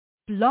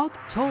Blog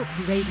Talk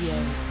Radio.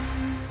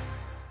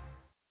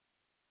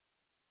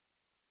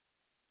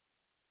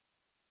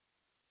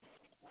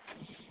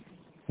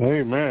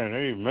 Amen,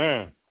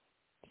 amen.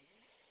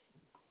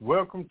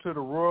 Welcome to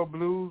the Royal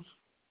Blues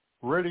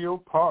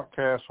Radio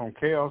Podcast on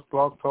Chaos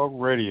Blog Talk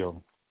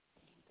Radio.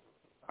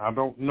 I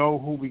don't know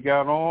who we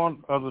got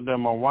on other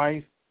than my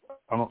wife.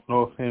 I don't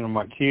know if any of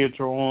my kids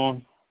are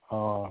on,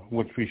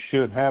 which we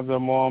should have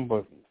them on,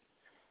 but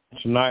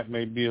tonight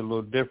may be a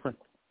little different.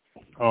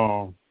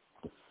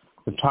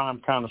 The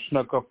time kind of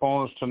snuck up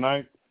on us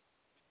tonight,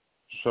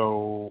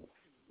 so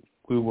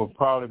we will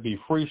probably be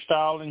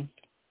freestyling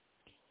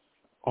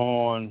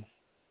on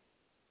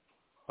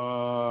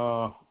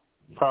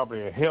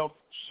probably a health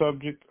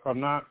subject or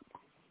not.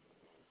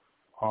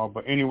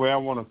 But anyway, I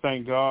want to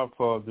thank God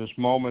for this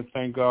moment.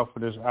 Thank God for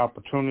this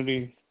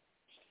opportunity.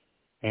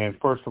 And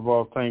first of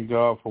all, thank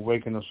God for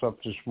waking us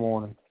up this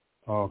morning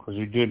because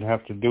he didn't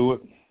have to do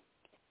it,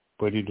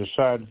 but he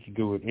decided to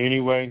do it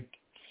anyway.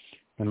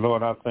 And,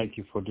 Lord, I thank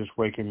you for just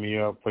waking me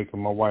up,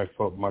 waking my wife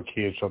up, my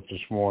kids up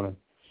this morning.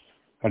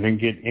 I didn't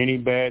get any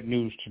bad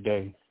news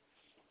today.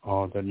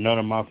 That none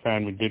of my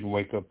family didn't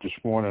wake up this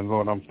morning.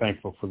 Lord, I'm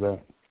thankful for that.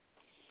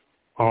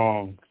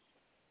 I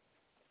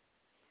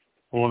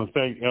want to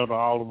thank Elder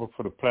Oliver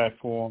for the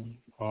platform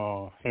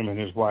him and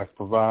his wife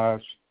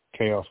provides,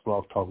 Chaos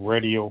Blog Talk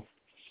Radio.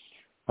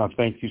 I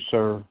thank you,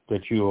 sir,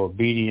 that you are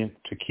obedient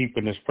to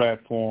keeping this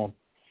platform,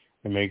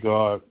 and may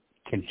God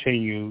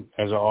continue,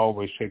 as I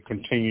always say,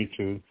 continue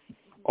to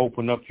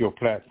open up your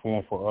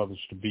platform for others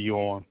to be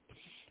on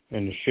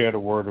and to share the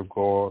word of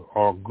God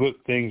or good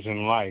things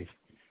in life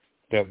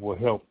that will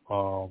help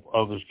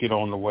others get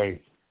on the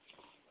way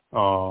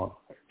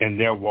in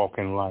their walk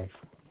in life.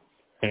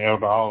 And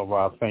Elder Oliver,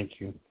 I thank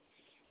you.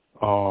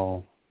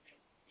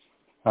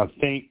 I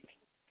think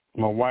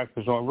my wife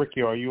is on.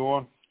 Ricky, are you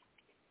on?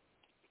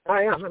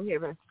 I am. I'm here,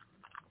 man.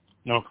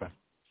 Okay.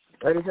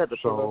 I just have to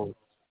so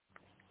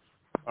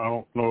I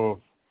don't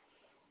know.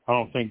 I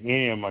don't think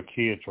any of my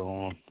kids are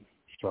on.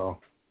 So,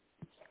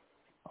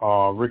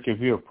 Ricky,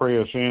 if you'll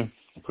pray us in,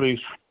 please.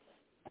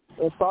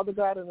 And Father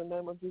God, in the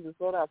name of Jesus,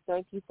 Lord, I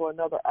thank you for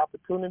another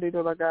opportunity,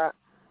 Lord God,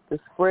 to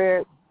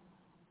spread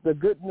the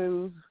good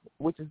news,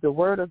 which is the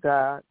word of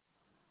God,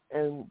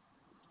 and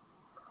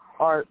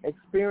our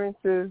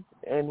experiences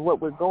and what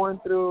we're going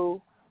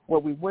through,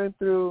 what we went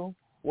through,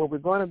 what we're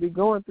going to be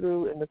going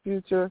through in the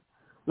future.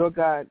 Lord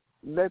God,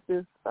 let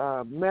this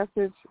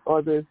message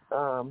or this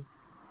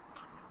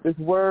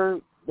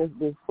word that's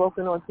been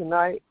spoken on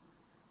tonight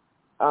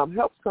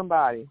help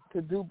somebody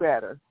to do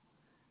better,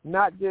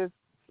 not just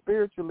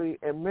spiritually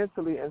and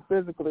mentally and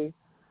physically,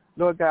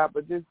 Lord God,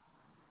 but just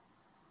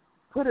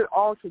put it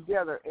all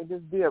together and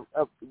just be a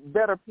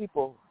better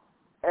people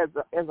as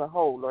a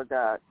whole, Lord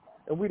God.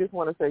 And we just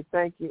want to say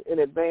thank you in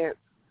advance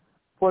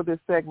for this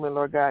segment,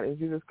 Lord God. In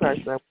Jesus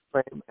Christ's name,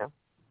 we pray, amen.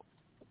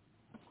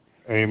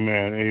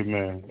 Amen,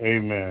 amen,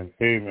 amen,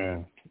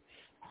 amen,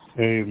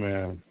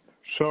 amen.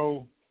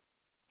 So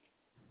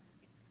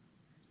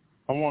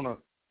I want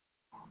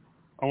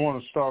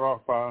to start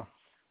off by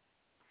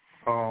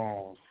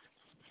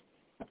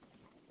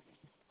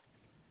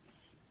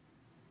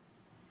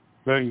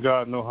letting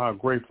God know how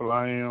grateful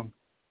I am.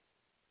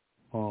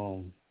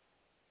 I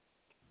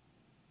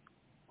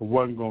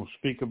wasn't going to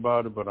speak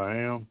about it, but I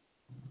am.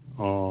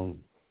 All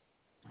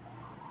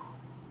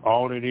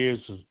it is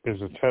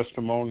a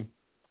testimony.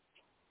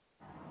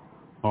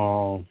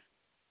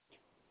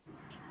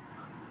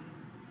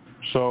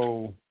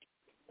 So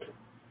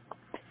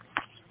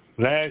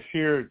last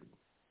year,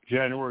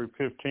 January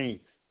 15th,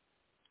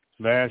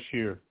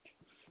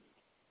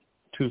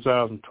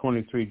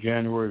 2023,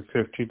 January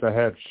 15th, I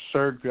had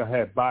surgery. I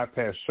had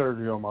bypass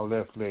surgery on my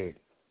left leg.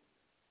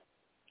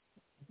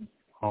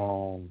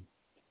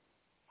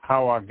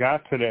 How I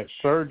got to that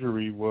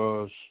surgery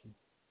was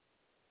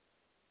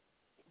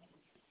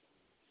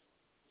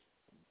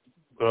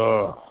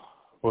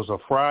a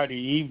Friday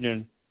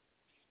evening.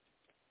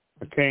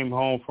 I came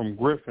home from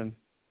Griffin.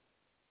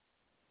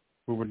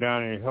 We were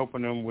down there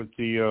helping them with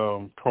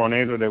the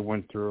tornado that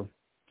went through.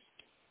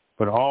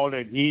 But all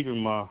that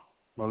evening, my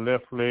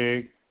left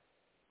leg,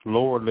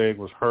 lower leg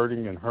was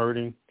hurting. And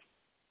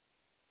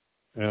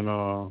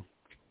I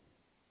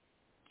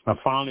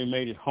finally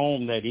made it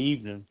home that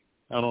evening.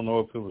 I don't know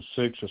if it was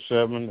 6 or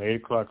 7, 8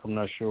 o'clock, I'm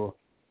not sure.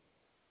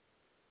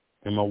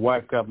 And my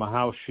wife got my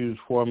house shoes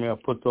for me. I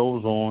put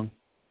those on.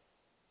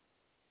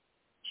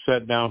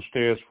 Sat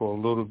downstairs for a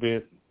little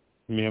bit,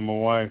 me and my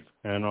wife,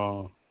 and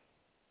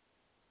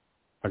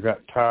I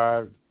got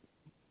tired.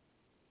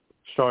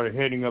 Started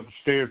heading up the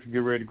stairs to get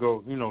ready to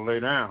go, lay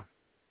down.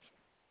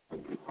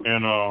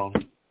 And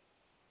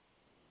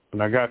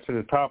when I got to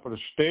the top of the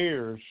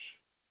stairs,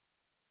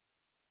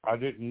 I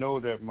didn't know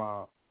that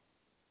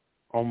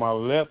on my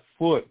left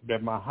foot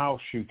that my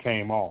house shoe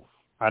came off.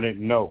 I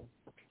didn't know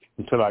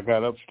until I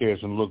got upstairs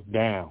and looked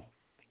down.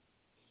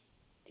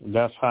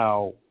 That's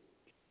how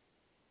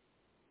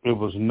it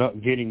was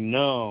getting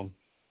numb,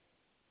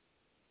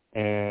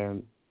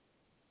 and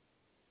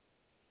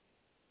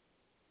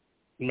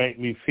make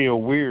me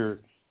feel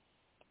weird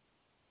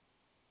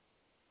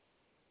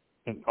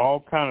And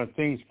all kind of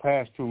things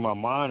passed through my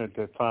mind at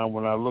that time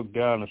when I looked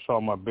down and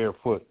saw my bare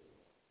foot.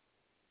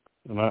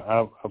 And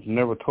I've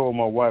never told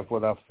my wife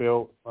what I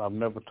felt. I've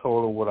never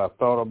told her what I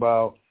thought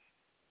about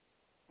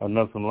or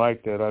nothing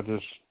like that.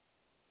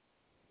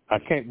 I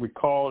can't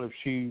recall if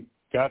she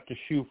got the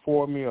shoe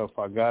for me or if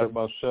I got it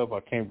myself. I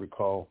can't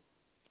recall.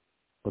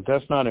 But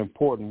that's not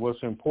important.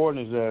 What's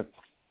important is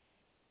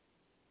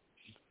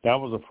that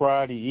was a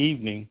Friday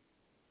evening.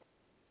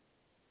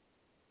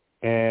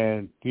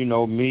 And,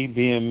 me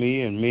being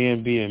me and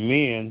men being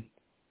men,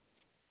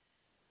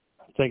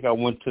 I think I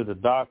went to the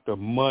doctor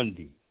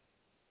Monday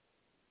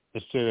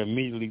instead of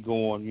immediately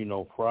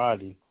going,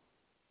 Friday.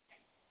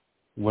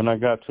 When I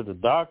got to the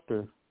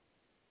doctor,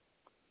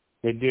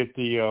 they did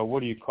the,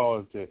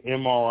 the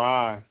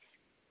MRI,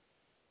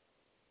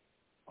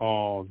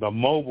 the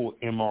mobile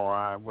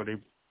MRI, where they,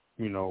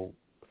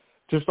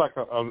 just like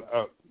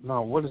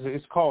what is it?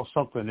 It's called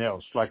something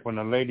else, like when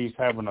a lady's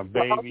having a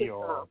baby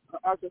or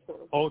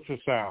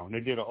ultrasound. They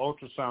did an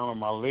ultrasound on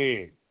my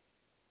leg.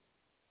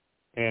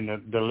 And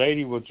the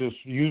lady was just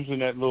using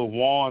that little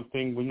wand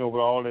thing, with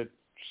all that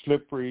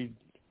slippery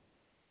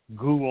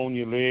goo on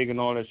your leg and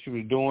all that. She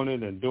was doing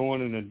it and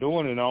doing it and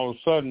doing it. And all of a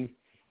sudden,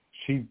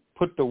 she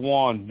put the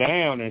wand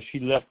down and she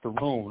left the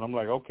room. And I'm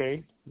like,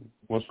 okay,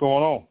 what's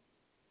going on?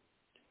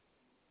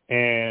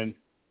 And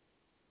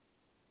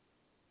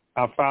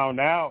I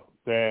found out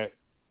that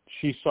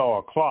she saw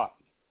a clot,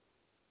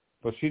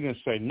 but she didn't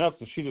say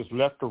nothing. She just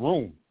left the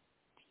room.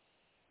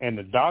 And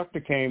the doctor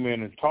came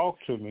in and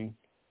talked to me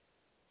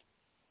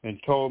and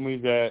told me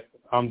that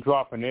I'm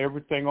dropping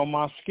everything on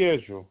my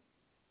schedule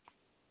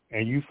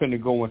and you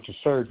finna go into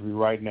surgery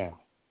right now.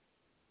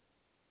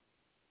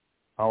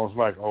 I was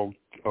like, oh,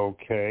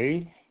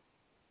 okay.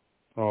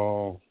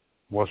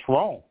 What's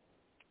wrong?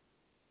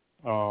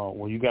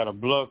 Well, you got a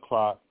blood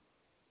clot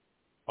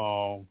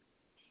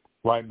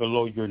right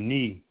below your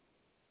knee,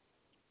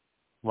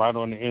 right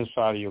on the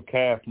inside of your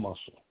calf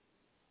muscle.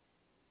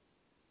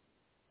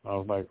 I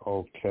was like,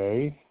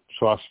 okay.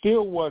 So I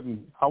still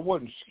wasn't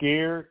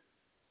scared.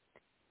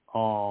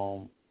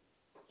 I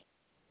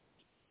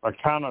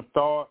kind of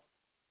thought,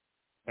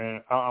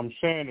 and I'm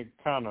saying it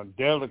kind of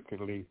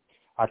delicately,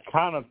 I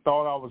kind of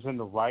thought I was in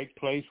the right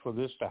place for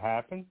this to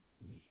happen.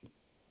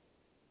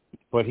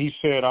 But he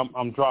said,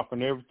 I'm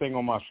dropping everything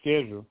on my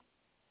schedule,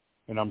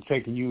 and I'm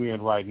taking you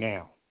in right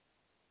now.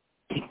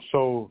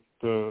 So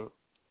the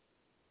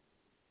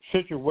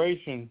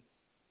situation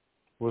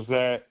was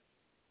that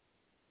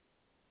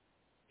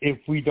if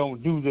we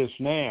don't do this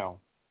now,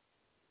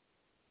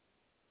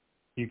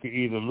 you could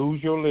either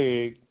lose your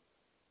leg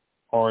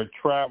or it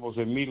travels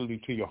immediately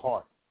to your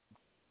heart.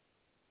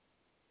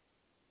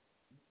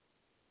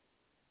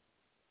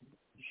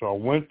 So I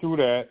went through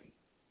that.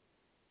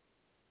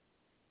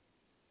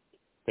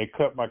 They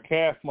cut my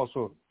calf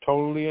muscle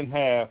totally in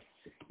half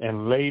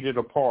and laid it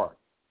apart,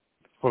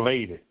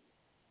 filleted it.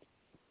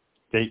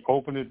 They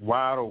opened it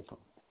wide open.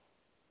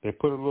 They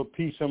put a little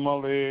piece in my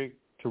leg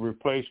to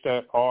replace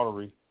that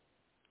artery.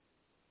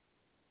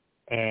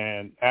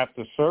 And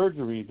after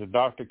surgery, the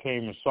doctor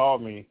came and saw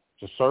me.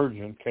 The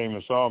surgeon came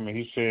and saw me.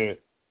 He said,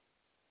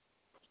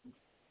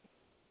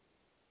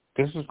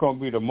 this is going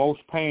to be the most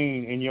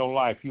pain in your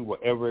life you will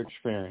ever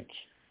experience.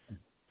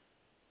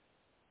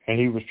 And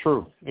he was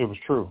true. It was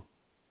true.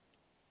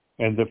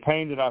 And the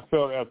pain that I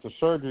felt after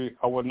surgery,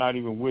 I would not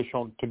even wish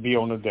to be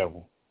on the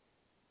devil.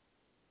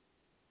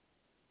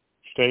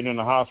 Stayed in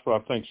the hospital, I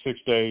think, 6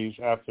 days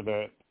after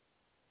that.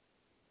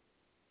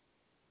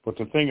 But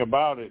the thing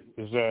about it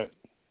is that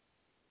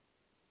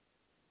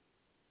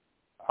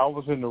I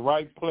was in the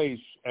right place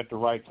at the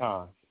right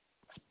time.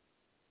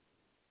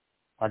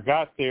 I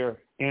got there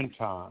in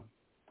time.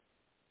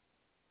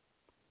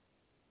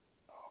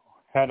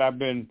 Had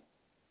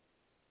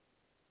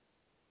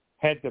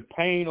the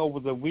pain over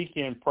the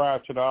weekend prior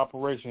to the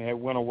operation had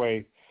went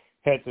away,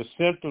 had the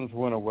symptoms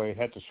went away,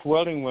 had the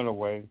swelling went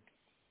away,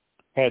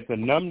 had the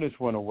numbness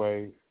went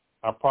away,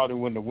 I probably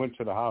wouldn't have went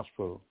to the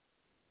hospital.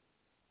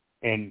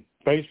 And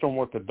based on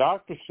what the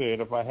doctor said,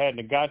 if I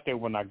hadn't got there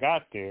when I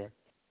got there,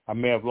 I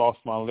may have lost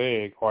my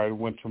leg or it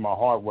went to my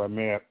heart where I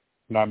may have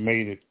not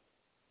made it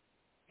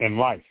in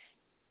life.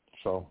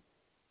 So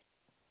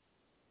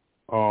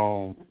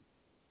I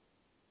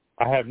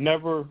have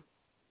never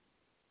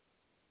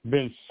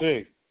been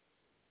sick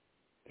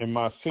in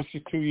my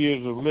 62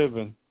 years of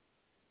living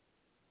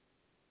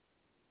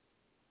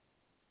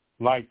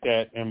like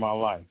that in my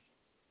life.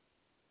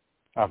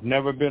 I've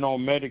never been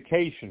on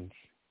medications,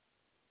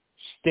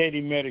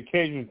 steady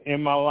medications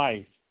in my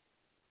life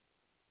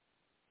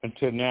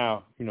until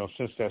now,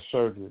 since that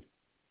surgery.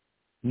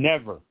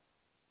 Never.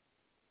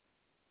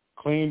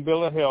 Clean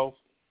bill of health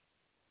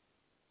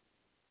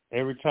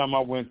every time I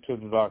went to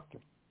the doctor,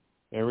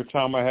 every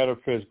time I had a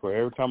physical,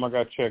 every time I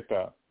got checked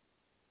out.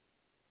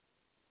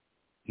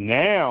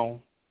 Now,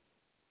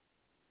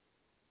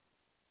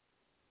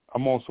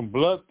 I'm on some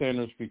blood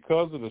thinners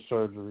because of the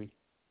surgery,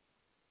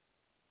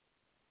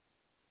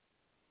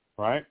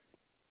 right?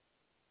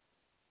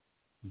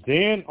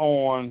 Then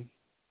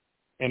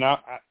and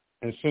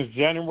And since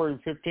January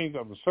 15th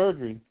of the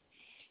surgery,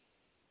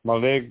 my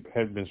leg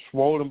had been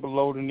swollen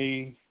below the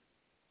knee,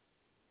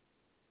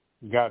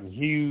 gotten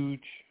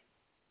huge,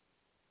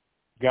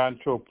 gotten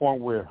to a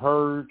point where it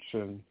hurts,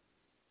 and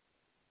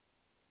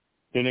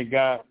then it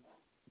got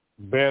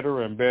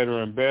better and better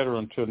and better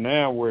until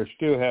now where it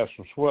still has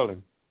some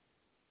swelling,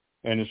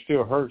 and it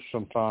still hurts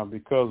sometimes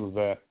because of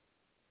that.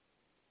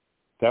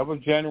 That was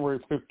January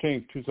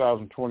 15th,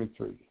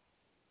 2023.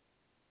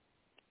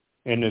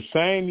 In the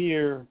same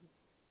year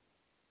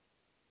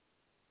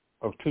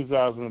of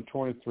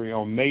 2023,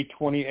 on May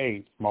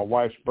 28th, my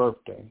wife's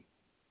birthday,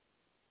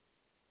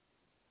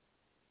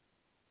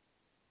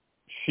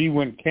 she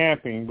went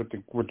camping with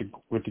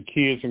the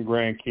kids and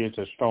grandkids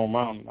at Stone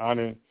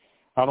Mountain.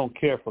 I don't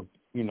care for,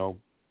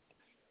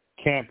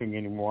 camping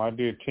anymore. I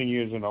did 10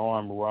 years in the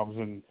Army where I was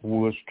in the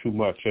woods too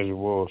much as it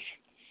was.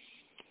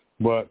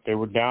 But they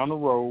were down the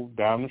road,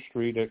 down the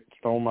street at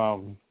Stone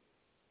Mountain,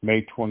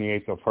 May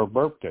 28th of her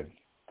birthday.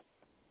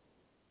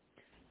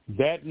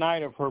 That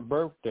night of her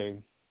birthday,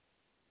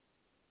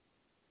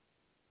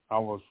 I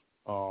was,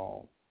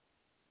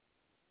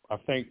 I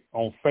think,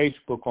 on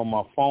Facebook on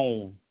my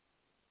phone,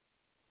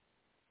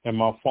 and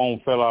my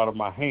phone fell out of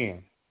my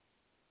hand,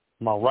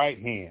 my right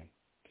hand.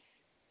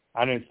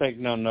 I didn't think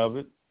nothing of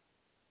it.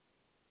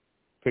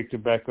 Picked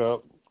it back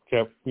up,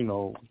 kept,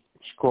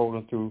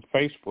 scrolling through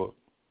Facebook.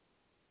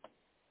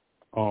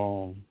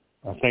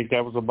 I think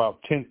that was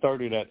about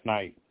 10:30 that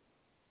night,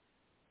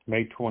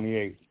 May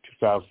 28th,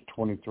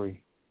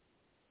 2023.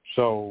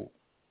 So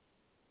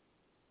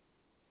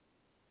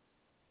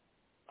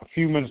a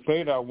few minutes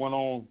later, I went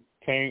on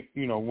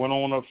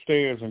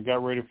upstairs and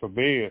got ready for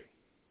bed.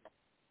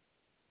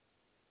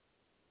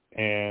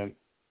 And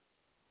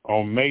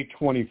on May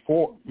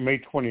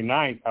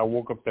 29th, I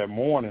woke up that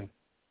morning.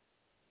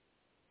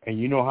 And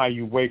you know how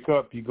you wake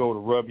up, you go to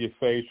rub your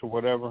face or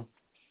whatever.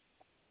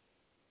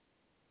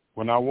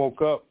 When I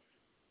woke up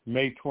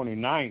May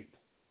 29th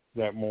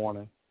that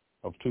morning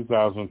of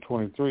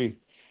 2023,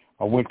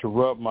 I went to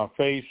rub my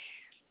face,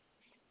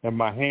 and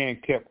my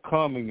hand kept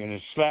coming, and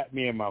it slapped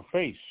me in my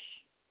face.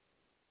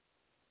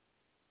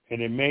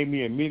 And it made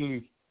me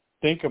immediately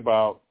think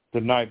about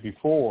the night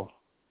before.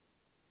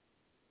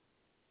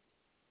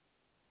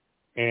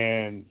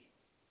 And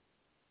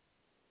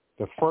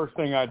the first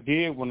thing I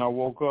did when I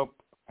woke up,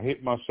 I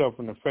hit myself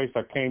in the face.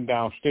 I came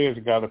downstairs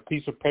and got a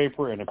piece of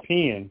paper and a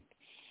pen,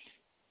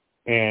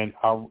 and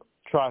I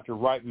tried to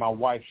write my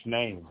wife's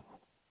name,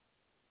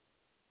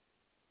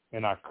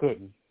 and I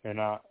couldn't. And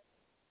I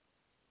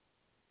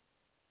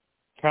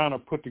kind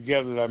of put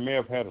together that I may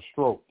have had a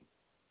stroke.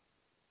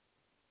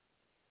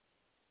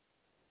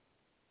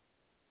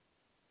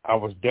 I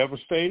was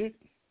devastated.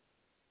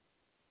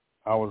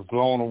 I was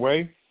blown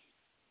away.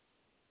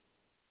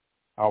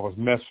 I was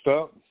messed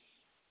up.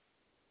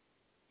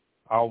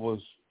 I was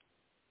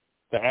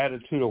the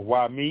attitude of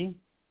why me.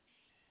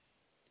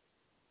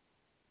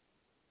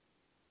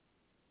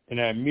 And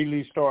I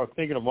immediately started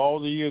thinking of all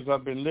the years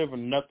I've been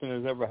living, nothing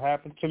has ever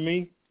happened to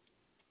me.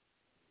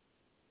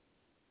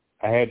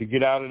 I had to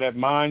get out of that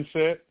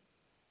mindset.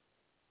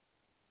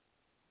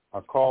 I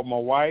called my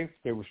wife.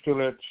 They were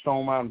still at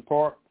Stone Mountain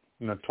Park,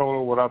 and I told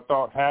her what I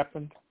thought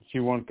happened. She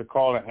wanted to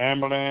call an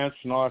ambulance.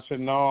 And I said,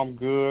 no, I'm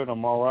good.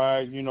 I'm all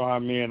right. You know how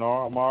men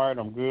are. I'm all right.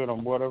 I'm good.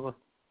 I'm whatever.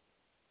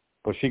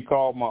 But she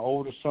called my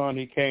oldest son.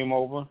 He came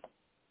over,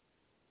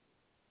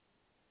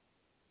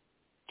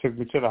 took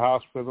me to the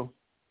hospital,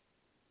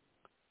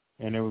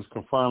 and it was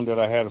confirmed that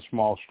I had a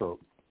small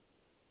stroke.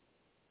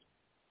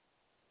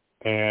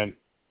 And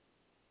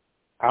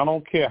I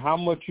don't care how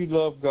much you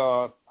love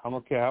God. I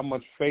don't care how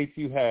much faith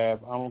you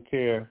have. I don't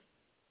care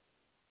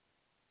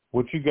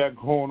what you got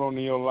going on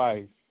in your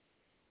life.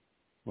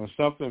 When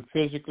something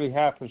physically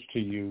happens to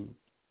you,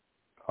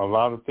 a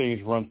lot of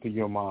things run through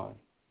your mind.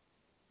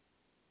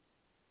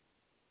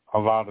 A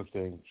lot of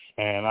things.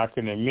 And I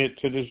can admit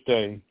to this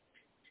day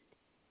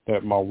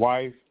that my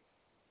wife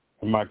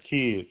and my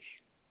kids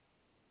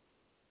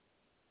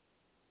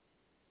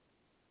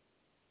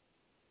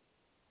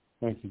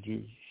thank you,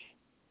 Jesus.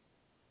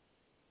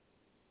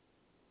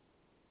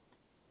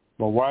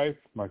 My wife,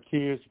 my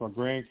kids, my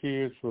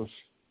grandkids was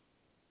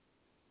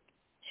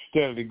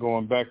steadily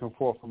going back and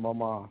forth with my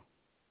mom.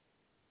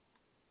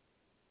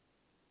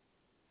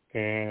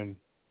 And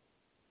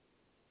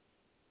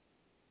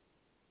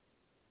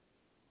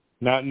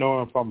not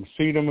knowing if I'm going to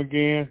see them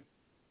again,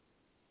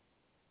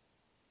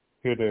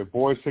 hear their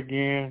voice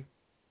again.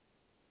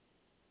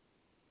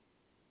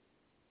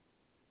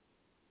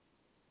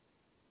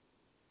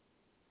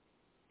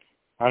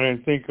 I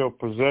didn't think of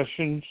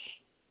possessions.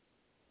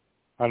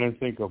 I didn't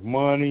think of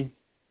money.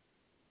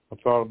 I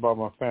thought about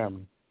my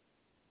family.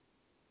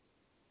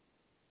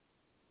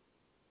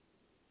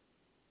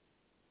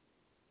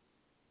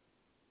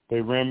 They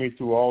ran me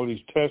through all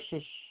these tests.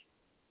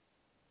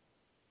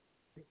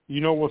 You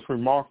know what's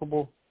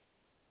remarkable?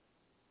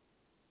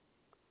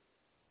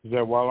 Is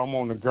that while I'm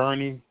on the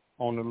gurney,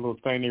 on the little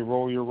thing they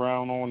roll you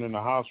around on in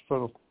the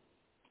hospital,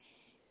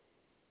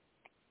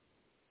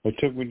 they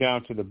took me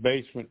down to the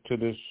basement to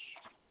this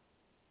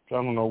I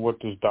don't know what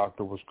this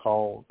doctor was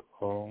called,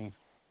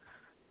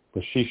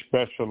 but she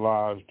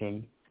specialized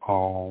in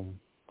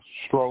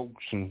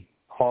strokes and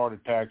heart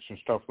attacks and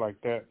stuff like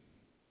that.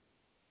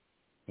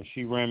 And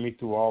she ran me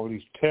through all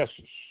these tests.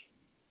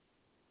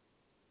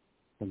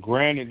 And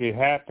granted, it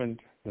happened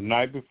the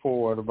night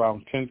before at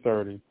about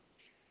 10:30.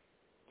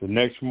 The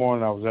next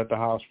morning, I was at the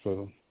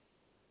hospital.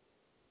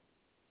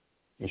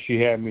 And she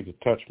had me to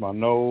touch my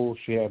nose.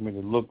 She had me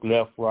to look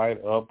left, right,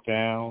 up,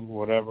 down,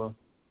 whatever.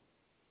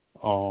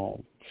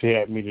 She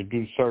had me to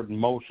do certain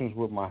motions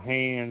with my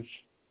hands,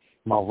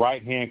 my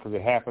right hand, because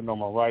it happened on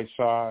my right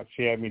side.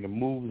 She had me to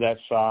move that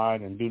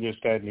side and do this,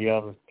 that, and the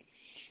other.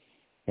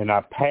 And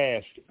I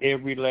passed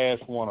every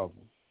last one of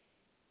them.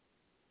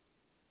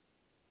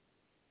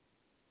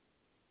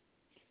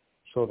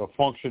 So the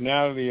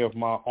functionality of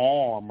my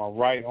arm, my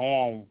right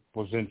arm,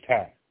 was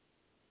intact.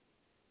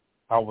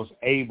 I was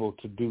able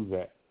to do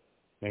that.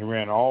 They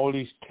ran all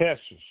these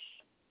tests.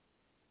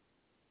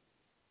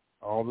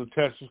 All the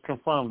tests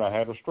confirmed I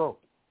had a stroke.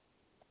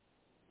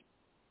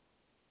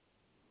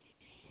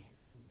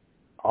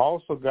 I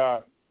also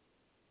got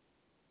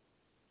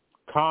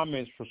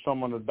comments from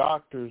some of the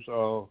doctors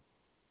of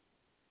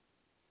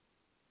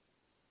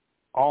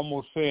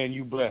almost saying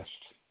you blessed.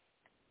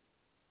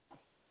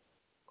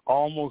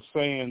 Almost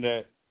saying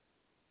that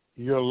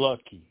you're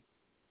lucky.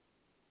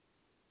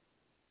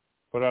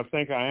 But I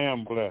think I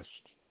am blessed.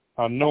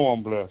 I know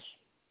I'm blessed.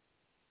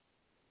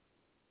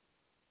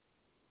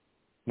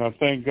 And I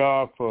thank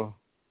God for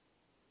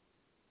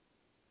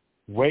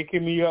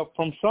waking me up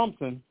from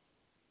something,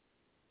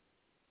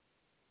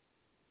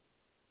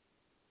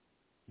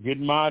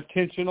 getting my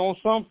attention on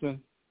something,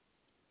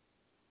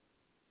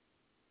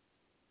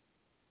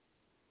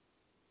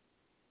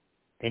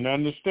 and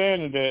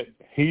understanding that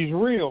he's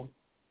real.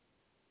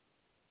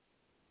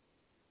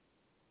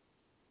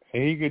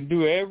 And he can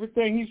do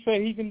everything he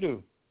say he can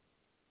do.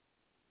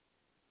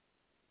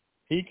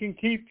 He can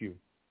keep you.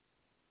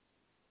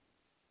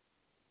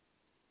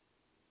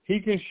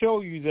 He can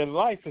show you that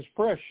life is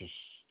precious.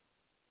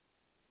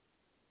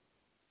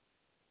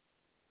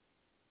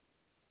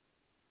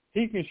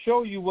 He can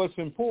show you what's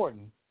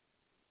important.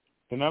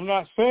 And I'm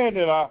not saying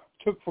that I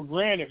took for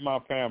granted my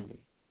family,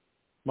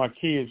 my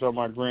kids or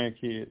my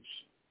grandkids.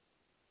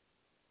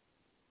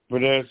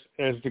 But as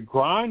the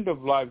grind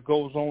of life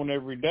goes on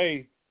every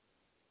day,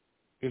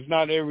 it's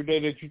not every day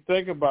that you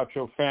think about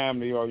your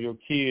family or your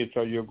kids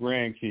or your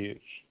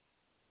grandkids.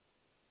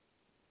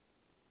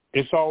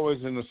 It's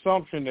always an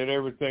assumption that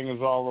everything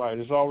is all right.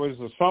 It's always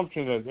an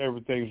assumption that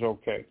everything's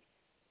okay.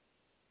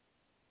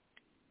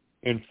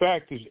 In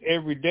fact, it's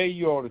every day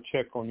you ought to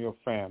check on your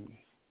family.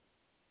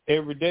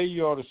 Every day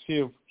you ought to see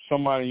if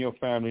somebody in your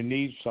family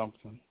needs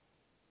something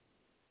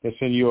that's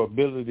in your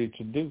ability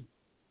to do.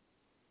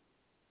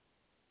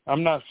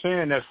 I'm not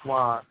saying that's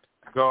why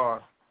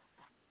God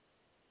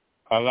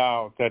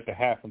allowed that to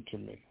happen to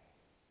me.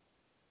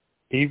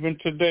 Even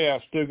today, I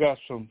still got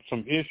some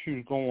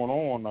issues going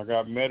on. I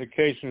got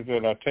medications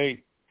that I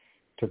take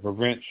to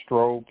prevent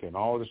stroke and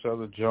all this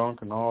other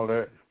junk and all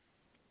that.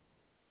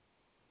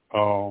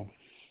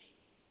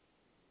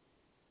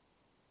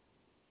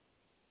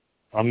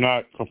 I'm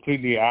not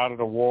completely out of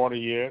the water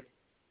yet,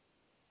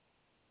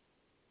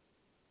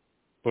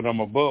 but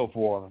I'm above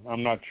water.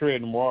 I'm not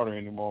treading water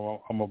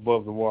anymore. I'm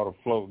above the water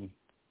floating,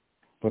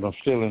 but I'm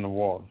still in the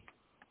water.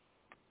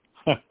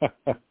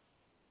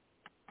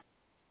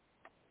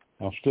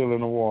 I'm still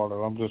in the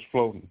water. I'm just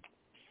floating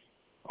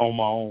on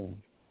my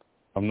own.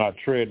 I'm not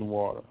treading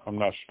water. I'm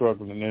not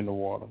struggling in the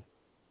water,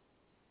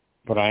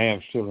 but I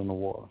am still in the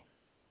water.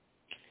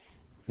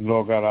 And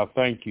Lord God, I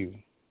thank you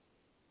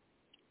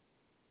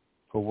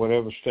for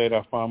whatever state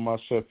I find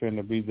myself in,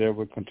 to be there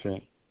with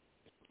content.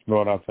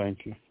 Lord, I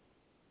thank you.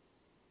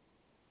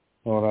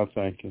 Lord, I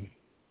thank you.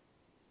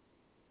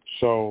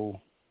 So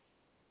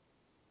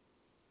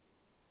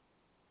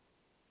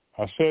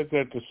I said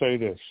that to say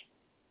this.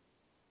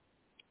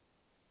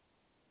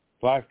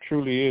 Life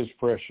truly is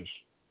precious.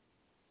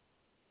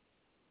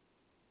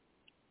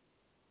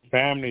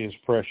 Family is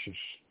precious.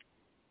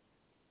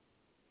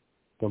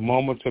 The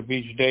moments of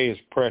each day is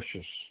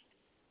precious.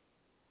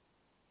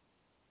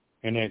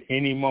 And at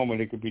any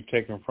moment, it could be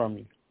taken from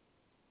you.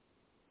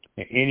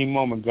 At any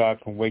moment, God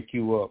can wake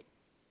you up.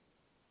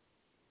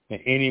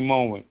 At any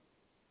moment,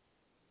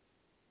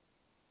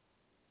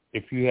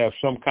 if you have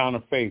some kind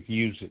of faith,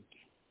 use it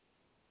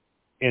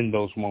in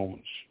those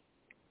moments.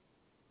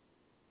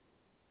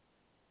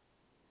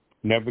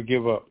 Never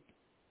give up.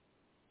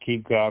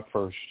 Keep God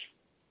first.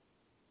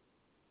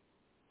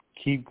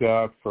 Keep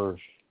God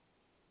first.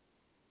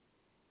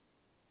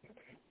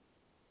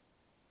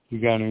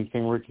 You got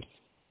anything, Ricky?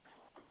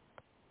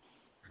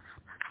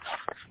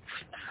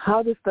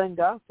 I just thank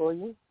God for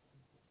you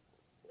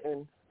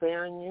and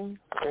sparing you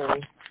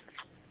and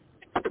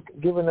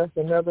giving us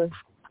another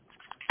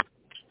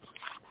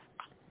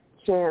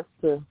chance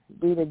to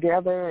be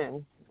together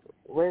and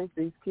raise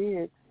these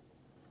kids.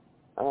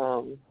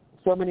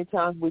 So many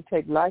times we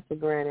take life for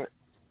granted,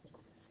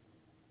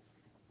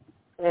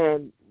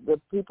 and the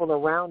people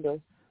around us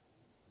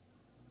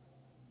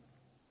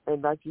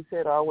And like you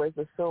said, always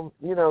assume,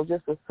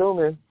 just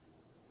assuming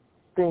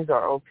things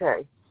are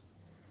okay.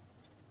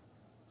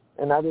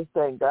 And I just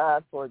thank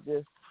God for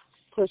just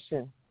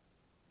pushing.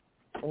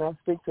 And I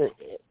speak to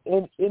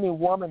any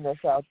woman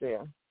that's out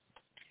there.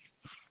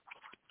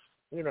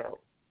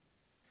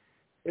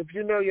 If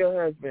you know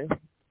your husband,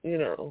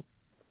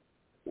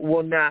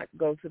 will not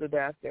go to the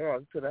doctor or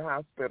to the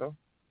hospital,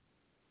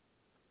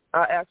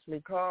 I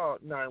actually called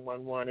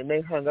 911 and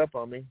they hung up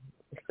on me.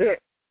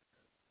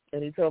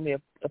 And he told me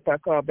if I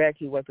called back,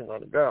 he wasn't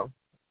going to go.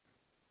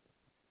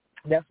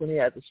 That's when he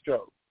had the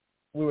stroke.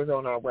 We was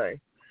on our way.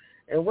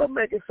 And what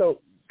makes it so,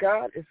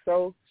 God is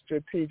so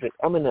strategic.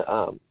 I'm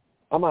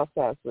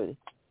outside, sweetie.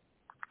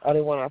 I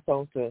didn't want our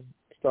phones to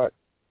start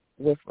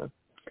whistling.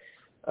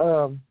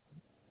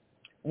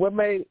 What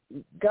made,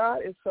 God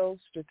is so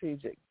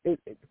strategic.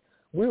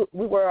 We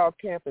were all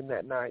camping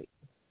that night.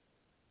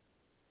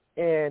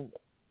 And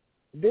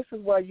this is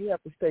why you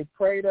have to stay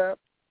prayed up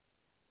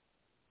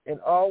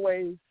and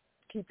always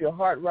keep your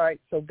heart right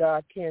so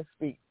God can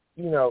speak,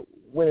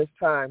 when it's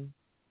time,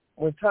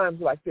 when times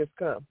like this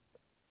come.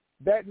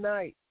 That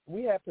night,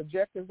 we had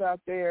projectors out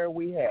there.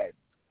 We had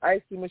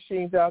icy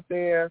machines out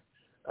there.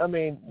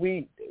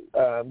 We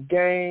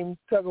games,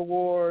 tug of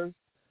wars,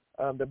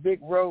 the big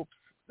ropes,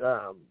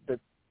 the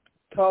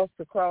toss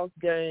to cross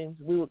games.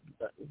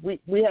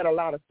 We had a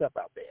lot of stuff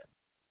out there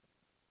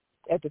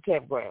at the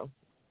campground,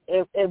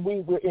 and we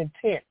were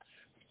intense.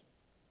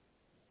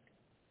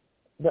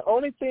 The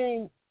only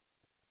thing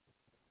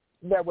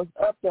that was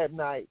up that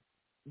night,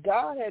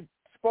 God had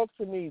spoke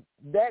to me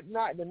that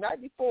night, the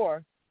night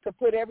before, to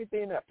put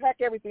everything up, pack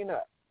everything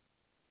up.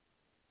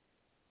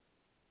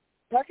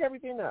 Pack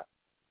everything up.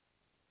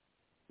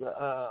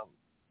 The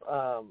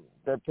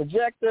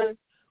projector,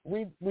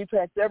 we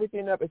packed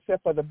everything up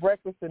except for the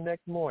breakfast the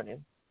next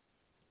morning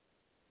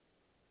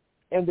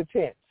and the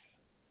tents.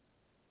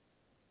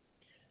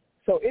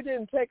 So it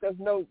didn't take us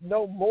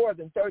no more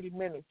than 30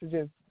 minutes to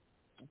just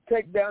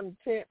take down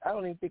the tent. I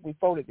don't even think we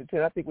folded the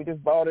tent. I think we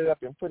just balled it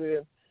up and put it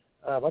in.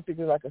 I think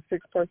it was like a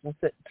 6-person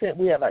tent.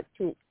 We had like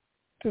two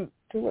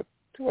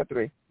or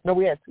three. No,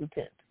 we had 2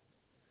 tents.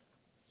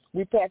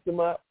 We packed them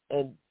up,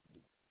 and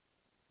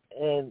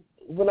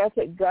when I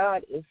say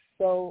God is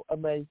so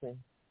amazing,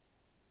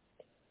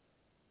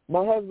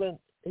 my husband,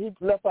 he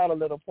left out a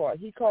little part.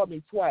 He called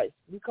me twice.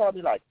 He called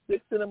me like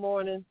 6 in the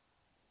morning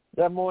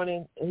that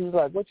morning, and he was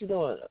like, "What you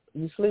doing?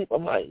 You sleep?"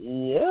 I'm like,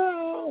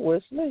 "Yeah, we're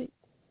asleep."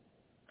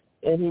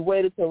 And he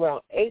waited till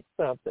around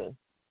 8-something.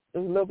 It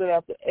was a little bit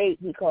after 8,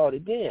 he called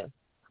again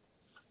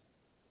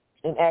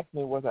and asked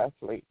me, was I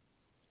asleep?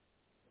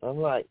 I'm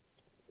like,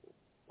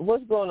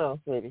 what's going on,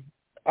 sweetie?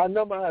 I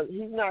know my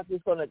husband, he's not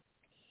just going to,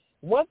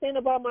 one thing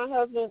about my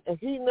husband, if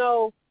he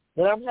knows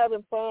that I'm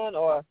having fun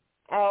or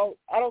I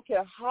don't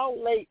care how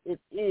late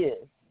it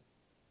is,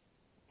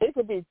 it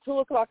could be 2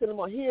 o'clock in the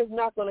morning, he is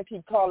not going to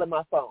keep calling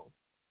my phone.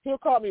 He'll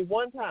call me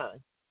one time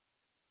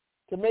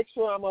to make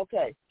sure I'm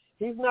okay.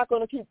 He's not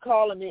going to keep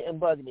calling me and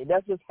bugging me.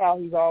 That's just how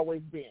he's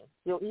always been.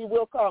 He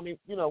will call me,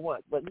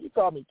 once, but he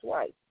called me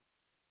twice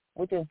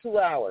within 2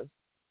 hours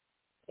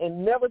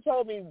and never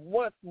told me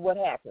once what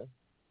happened.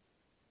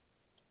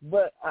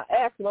 But I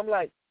asked him, I'm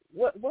like,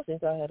 what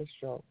since I had a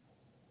stroke?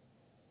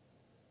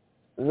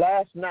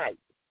 Last night.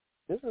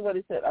 This is what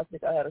he said. I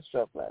think I had a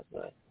stroke last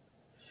night.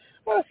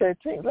 Well, I said,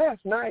 Tink,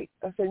 last night.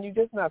 I said, you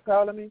just not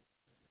calling me?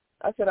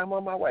 I said, I'm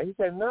on my way. He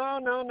said, no,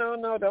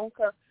 don't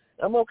call.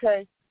 I'm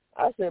okay.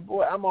 I said,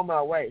 boy, I'm on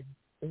my way.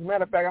 As a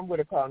matter of fact, I'm going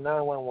to call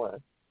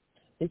 911.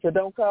 He said,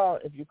 don't call.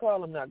 If you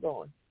call, I'm not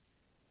going.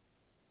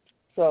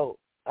 So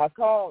I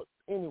called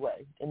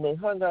anyway, and they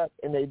hung up,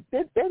 and they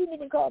didn't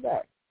even call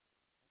back.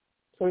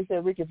 So he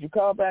said, Rick, if you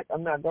call back,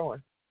 I'm not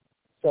going.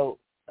 So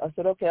I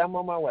said, okay, I'm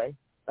on my way.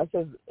 I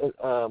said,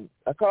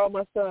 I called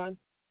my son.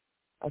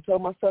 I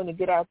told my son to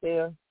get out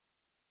there,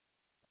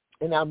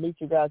 and I'll meet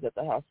you guys at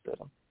the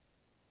hospital.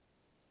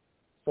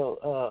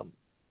 So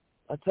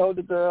I told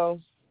the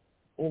girls,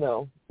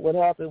 what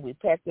happened. We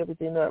packed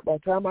everything up. By the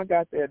time I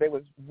got there, they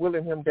was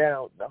wheeling him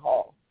down the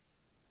hall.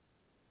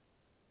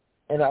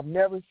 And I've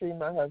never seen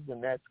my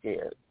husband that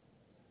scared.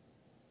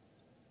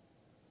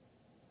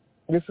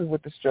 This is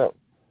with the stroke.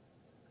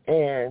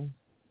 And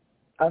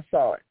I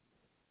saw it.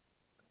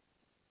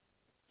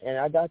 And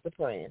I got to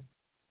praying.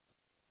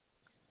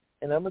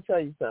 And I'm going to tell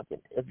you something.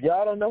 If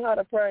y'all don't know how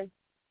to pray,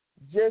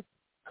 just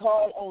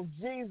call on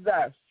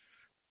Jesus.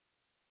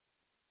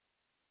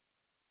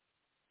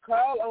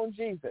 Call on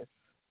Jesus.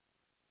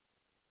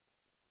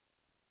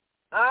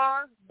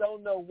 I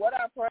don't know what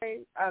I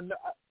prayed.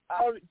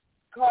 I'll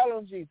call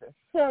on Jesus.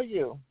 Tell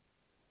you.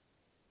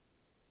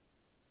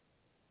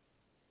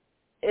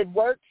 It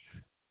works.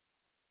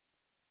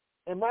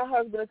 And my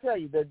husband will tell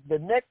you the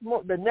next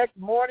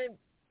morning,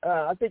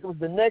 I think it was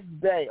the next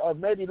day, or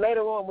maybe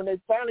later on when they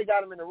finally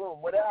got him in the room.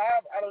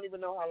 I don't even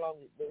know how long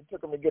it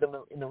took them to get him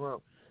in the room.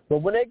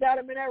 But when they got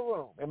him in that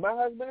room, and my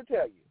husband will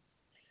tell you,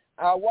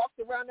 I walked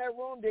around that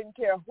room, didn't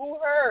care who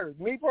heard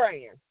me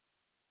praying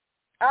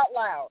out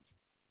loud.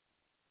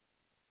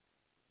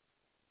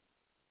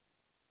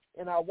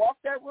 and I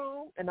walked that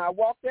room, and I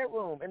walked that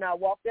room, and I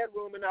walked that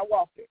room, and I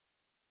walked it,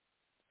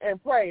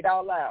 and prayed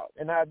out loud.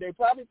 And they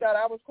probably thought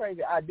I was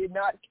crazy. I did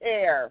not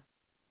care.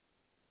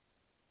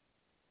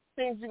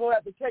 Things you're going to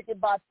have to take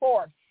it by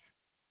force.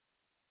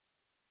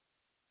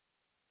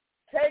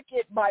 Take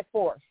it by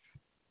force.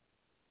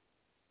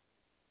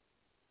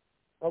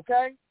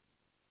 Okay?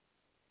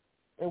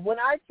 And when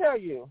I tell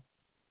you,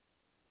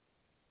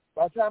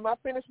 by the time I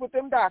finished with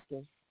them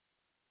doctors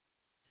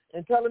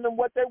and telling them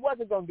what they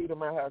wasn't going to do to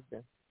my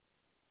husband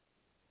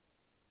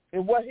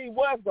and what he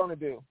was going to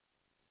do,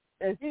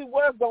 and he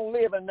was going to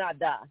live and not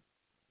die,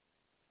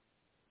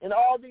 and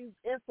all these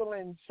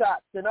insulin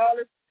shots and all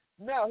this,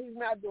 no, he's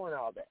not doing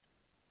all that.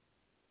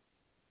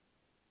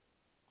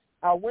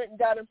 I went and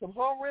got him some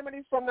home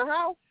remedies from the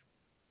house,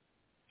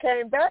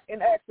 came back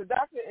and asked the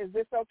doctor, is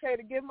this okay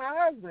to give my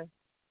husband?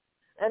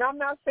 And I'm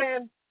not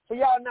saying for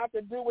y'all not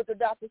to do what the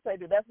doctor say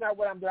to. That's not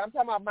what I'm doing. I'm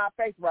talking about my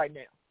faith right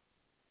now.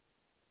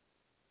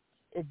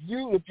 If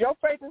your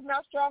faith is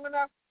not strong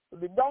enough,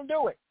 then don't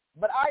do it.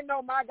 But I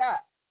know my God.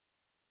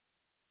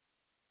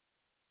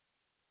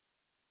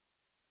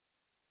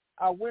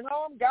 I went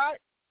home, got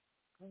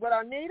what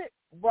I needed,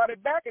 brought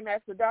it back, and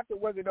asked the doctor,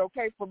 was it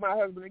okay for my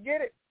husband to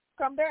get it?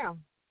 Come down.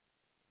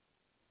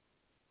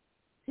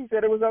 He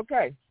said it was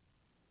okay.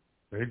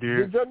 They did.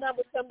 Did your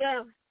numbers come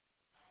down?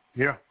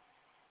 Yeah.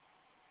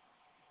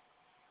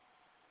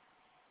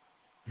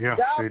 Yeah,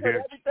 God they put did.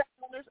 everything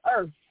on this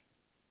earth.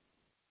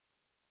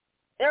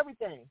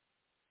 Everything.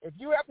 If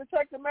you have to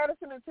take the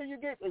medicine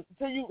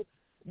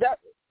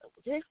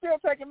he's still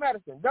taking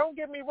medicine. Don't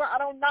get me wrong. I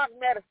don't knock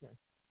medicine.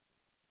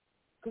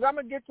 Because I'm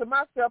going to get to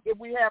myself if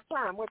we have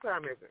time. What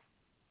time is it?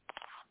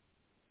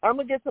 I'm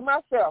going to get to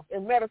myself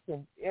in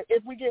medicine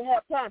if we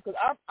have time. Because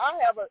I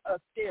have a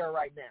scare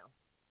right now.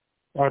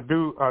 I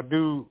do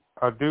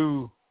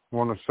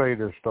want to say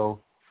this,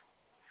 though.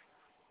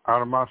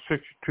 Out of my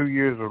 62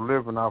 years of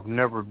living, I've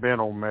never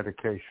been on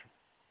medication.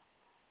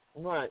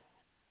 Right.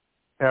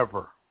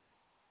 Ever.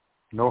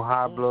 No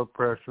high blood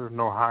pressure,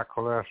 no high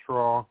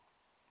cholesterol,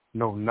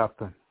 no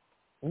nothing.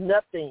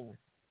 Nothing.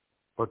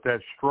 But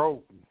that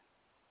stroke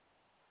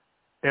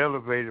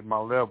elevated my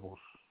levels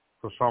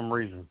for some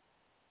reason.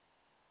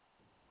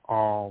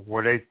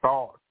 Where they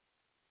thought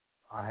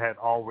I had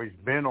always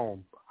been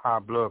on high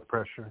blood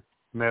pressure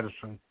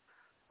medicine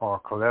or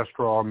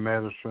cholesterol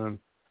medicine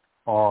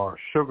or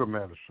sugar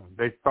medicine.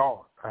 They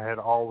thought I had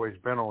always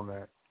been on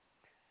that.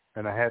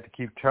 And I had to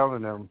keep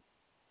telling them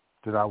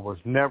that I was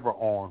never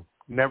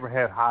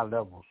had high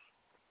levels.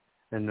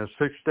 In the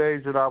 6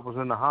 days that I was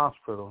in the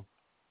hospital,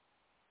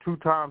 2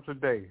 times a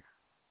day,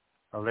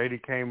 a lady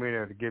came in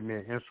there to give me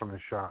an insulin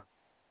shot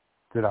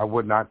that I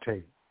would not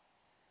take.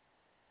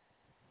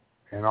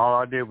 And all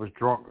I did was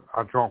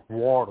I drank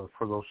water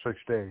for those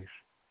 6 days.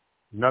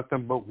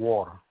 Nothing but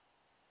water.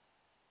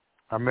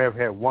 I may have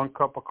had 1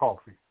 cup of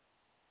coffee.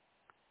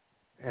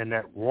 And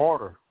that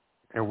water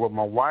and what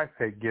my wife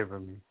had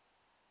given me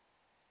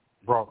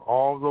brought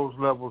all those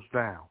levels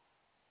down.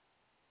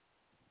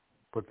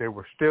 But they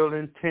were still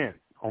intent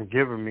on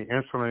giving me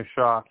insulin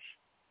shots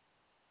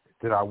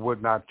that I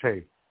would not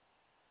take.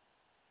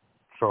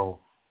 So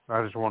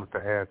I just wanted to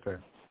add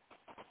that.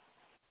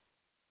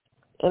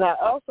 And I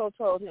also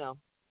told him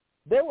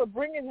they were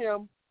bringing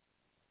him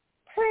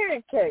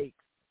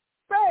pancakes,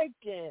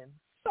 bacon,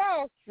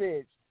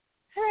 sausage,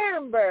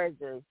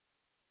 hamburgers.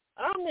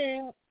 I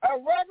mean, a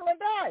regular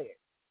diet.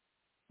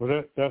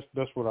 Well,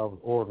 that's what I was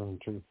ordering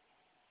too.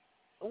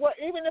 Well,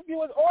 even if you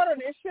was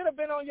ordering, it should have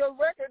been on your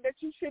record that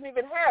you shouldn't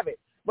even have it.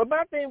 But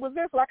my thing was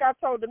this, like I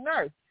told the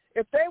nurse,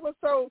 if they were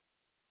so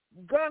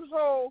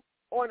gung-ho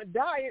on a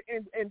diet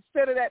and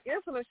instead of that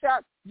insulin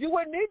shot, you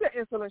wouldn't need the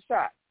insulin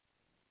shot.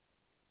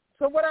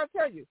 So what I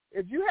tell you,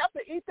 if you have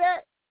to eat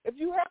that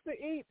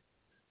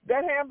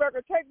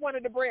hamburger, take one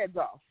of the breads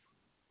off.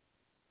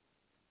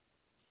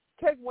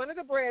 Take one of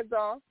the breads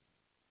off,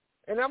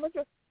 and I'm gonna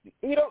just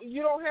you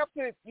don't have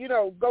to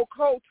go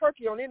cold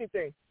turkey on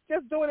anything.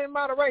 Just do it in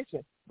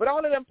moderation. But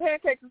all of them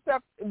pancakes and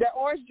stuff, that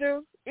orange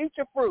juice, eat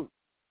your fruit.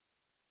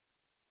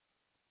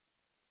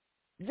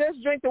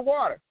 Just drink the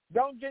water.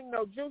 Don't drink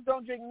no juice.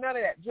 Don't drink none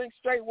of that. Drink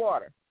straight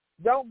water.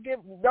 Don't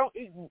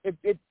eat. If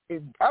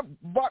I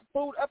brought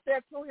food up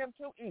there to him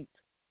to eat.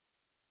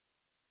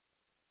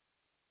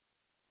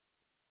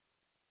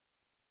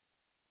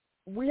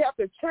 We have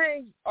to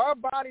change. Our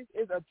bodies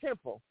is a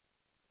temple.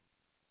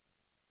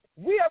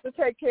 We have to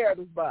take care of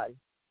this body.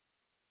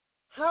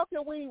 How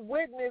can we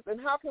witness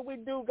and how can we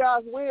do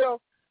God's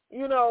will,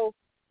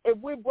 if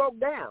we broke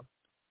down?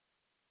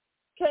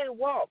 Can't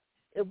walk.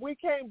 If we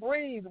can't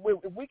breathe,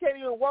 if we can't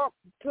even walk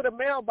to the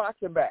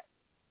mailbox and back.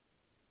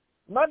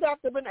 My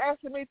doctor been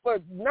asking me for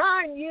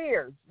 9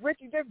 years,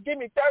 Richie, just give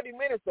me 30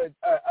 minutes a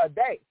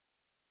day.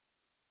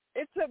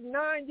 It took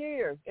 9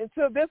 years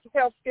until this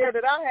health scare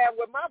that I have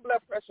with my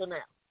blood pressure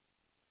now.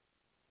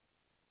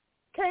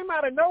 Came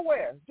out of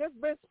nowhere,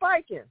 just been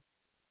spiking.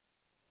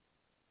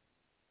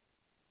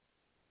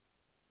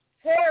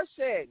 Hair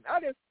shedding. I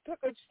just took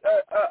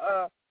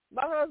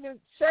my husband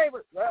shave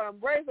it,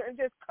 razor, and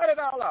just cut it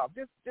all off.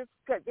 Just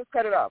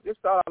cut it off. Just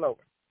start all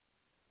over.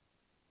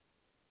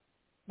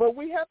 But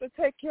we have to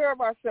take care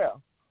of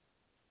ourselves.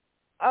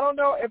 I don't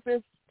know if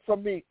it's for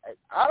me.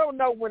 I don't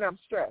know when I'm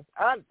stressed.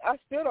 I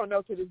still don't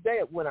know to this day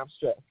when I'm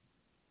stressed.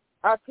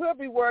 I could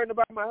be worried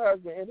about my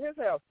husband and his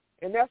health,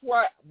 and that's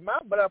why my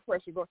blood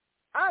pressure goes.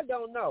 I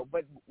don't know,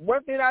 but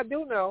one thing I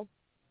do know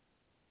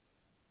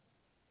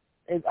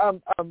is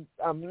I'm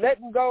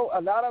letting go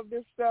a lot of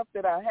this stuff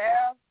that I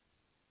have,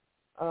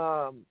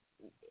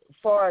 as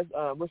far as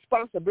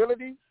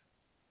responsibilities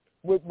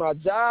with my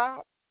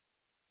job.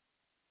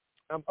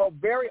 I'm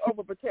very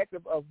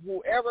overprotective of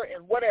whoever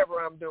and whatever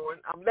I'm doing.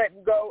 I'm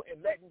letting go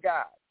and letting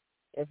God.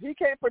 If he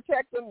can't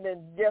protect them,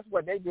 then guess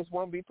what? They just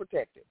won't be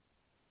protected.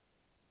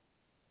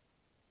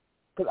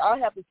 Because I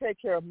have to take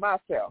care of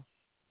myself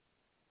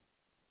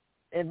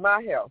and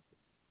my health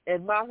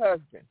and my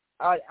husband.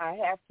 I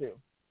have to.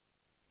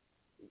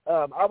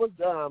 I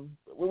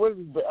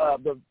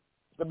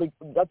think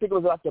it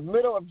was like the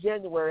middle of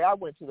January, I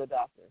went to the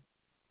doctor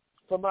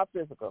for my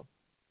physical.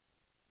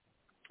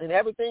 And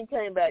everything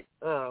came back.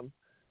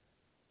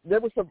 There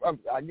was some.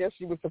 I guess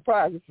she was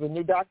surprised. This is a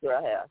new doctor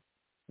I have.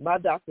 My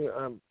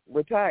doctor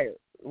retired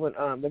when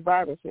the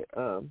virus hit.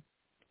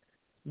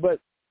 But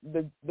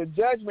the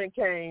judgment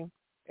came,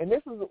 and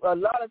this is a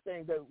lot of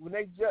things that when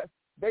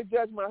they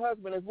judge my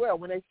husband as well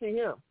when they see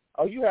him.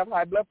 Oh, you have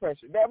high blood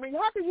pressure. I mean,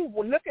 how can you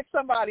look at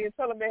somebody and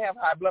tell them they have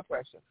high blood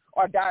pressure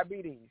or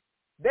diabetes?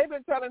 They've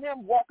been telling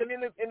him walking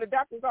in the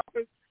doctor's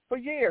office for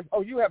years.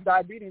 Oh, you have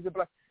diabetes and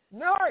blood.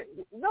 No,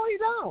 he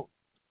don't.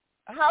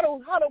 How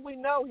do we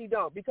know he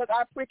don't? Because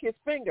I prick his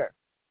finger.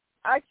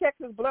 I check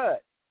his blood.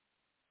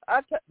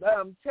 I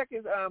check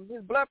his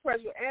blood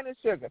pressure and his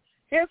sugar.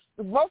 His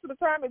most of the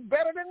time is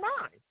better than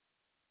mine,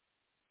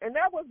 and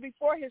that was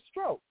before his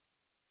stroke.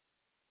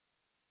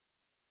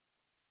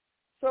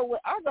 So when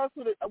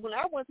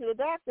I went to the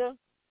doctor,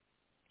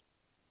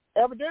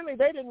 evidently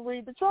they didn't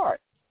read the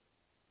chart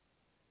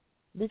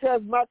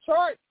because my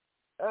chart.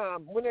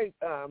 When they,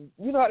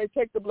 you know how they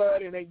take the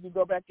blood and you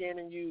go back in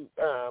and you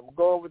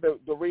go over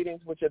the readings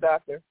with your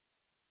doctor.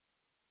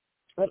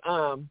 But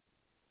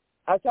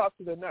I talked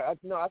to the nurse.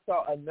 No, I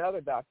saw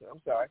another doctor. I'm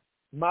sorry,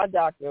 my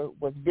doctor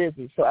was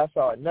busy, so I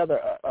saw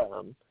another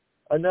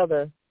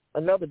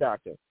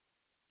doctor,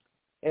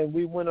 and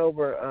we went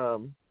over.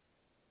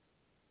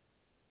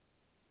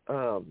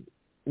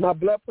 My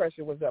blood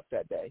pressure was up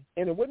that day,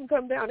 and it wouldn't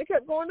come down. It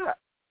kept going up.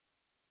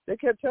 They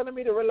kept telling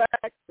me to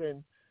relax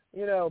and,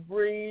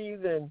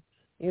 breathe and,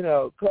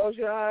 close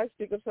your eyes,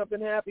 think of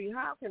something happy.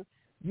 How can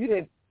you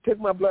didn't took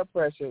my blood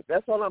pressure?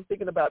 That's all I'm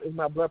thinking about is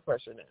my blood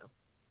pressure now.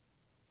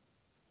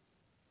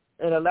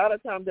 And a lot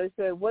of times they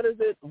say, what is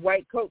it,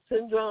 white coat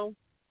syndrome?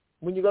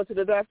 When you go to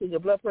the doctor, your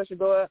blood pressure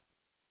go up.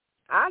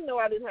 I know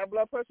I didn't have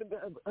blood pressure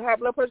because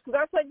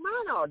I take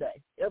mine all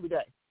day, every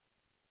day.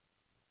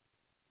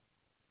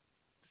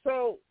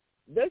 So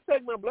they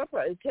take my blood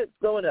pressure. It keeps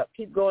going up,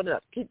 keep going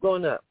up, keep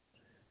going up.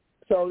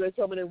 So they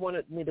told me they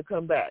wanted me to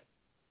come back.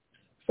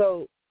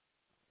 So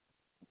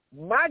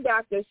my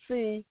doctor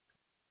see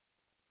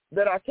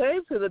that I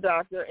came to the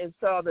doctor and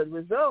saw the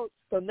results.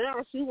 So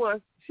now she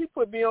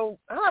put me on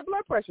high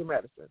blood pressure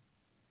medicine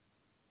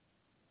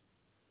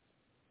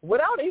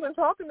without even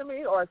talking to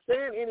me or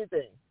saying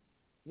anything.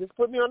 Just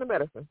put me on the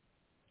medicine.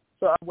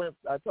 So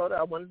I told her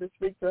I wanted to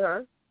speak to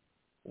her,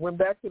 went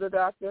back to the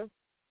doctor,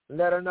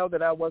 let her know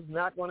that I was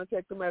not going to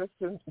take the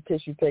medicine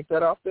because she take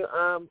that off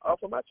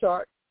of my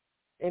chart.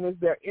 And is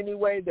there any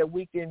way that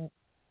we can,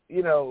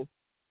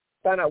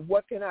 find out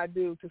what can I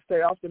do to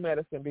stay off the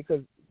medicine?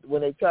 Because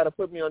when they try to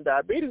put me on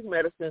diabetes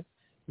medicine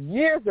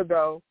years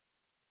ago,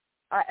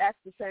 I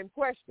asked the same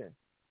question.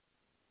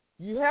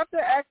 You have to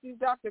ask these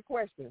doctor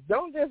questions.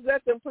 Don't just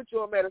let them put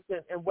you on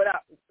medicine and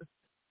without.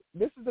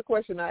 This is the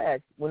question I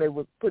asked when they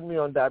were putting me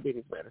on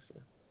diabetes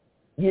medicine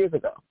years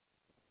ago.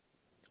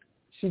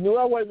 She knew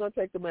I wasn't going to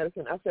take the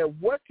medicine. I said,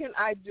 what can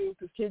I do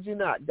to, kid you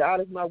not, God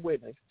is my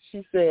witness.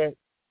 She said,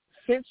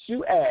 since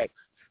you asked,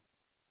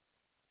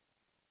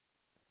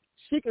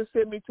 she can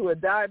send me to a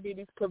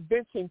diabetes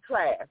prevention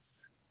class.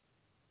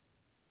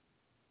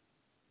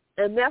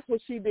 And that's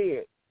what she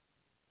did.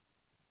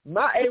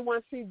 My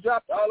A1C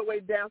dropped all the way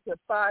down to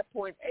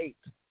 5.8.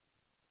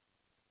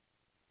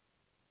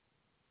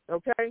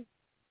 Okay?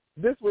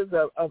 This was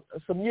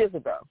some years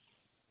ago.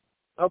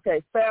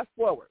 Okay, fast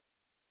forward.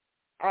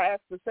 I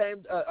asked the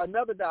same,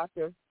 another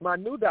doctor, my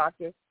new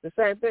doctor, the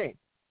same thing.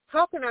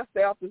 How can I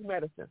stay off this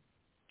medicine?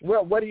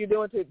 Well, what are you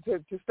doing to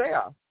stay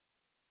off?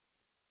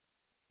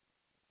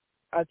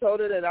 I told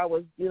her that I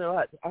was,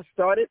 I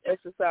started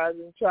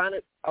exercising,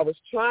 I was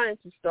trying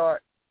to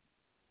start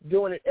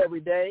doing it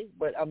every day,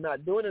 but I'm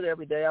not doing it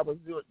every day. I was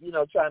doing,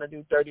 trying to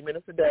do 30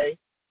 minutes a day.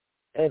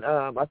 And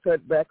I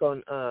cut back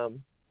on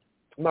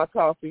my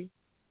coffee.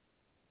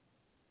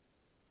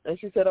 And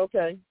she said,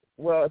 okay,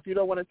 well, if you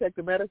don't want to take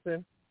the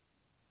medicine,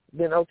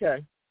 then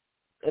okay.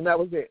 And that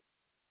was it.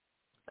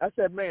 I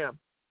said, ma'am,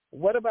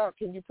 what about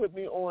can you put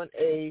me on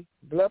a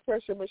blood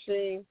pressure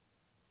machine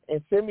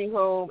and send me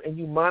home and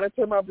you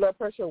monitor my blood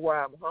pressure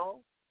while I'm home?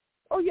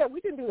 Oh, yeah,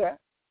 we can do that.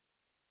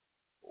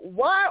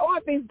 Why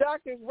aren't these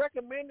doctors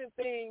recommending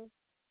things?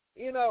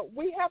 You know,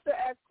 we have to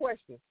ask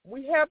questions.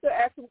 We have to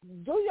ask,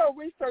 do your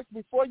research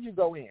before you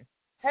go in.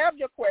 Have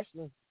your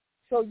questions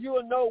so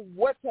you'll know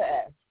what to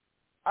ask.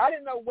 I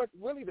didn't know what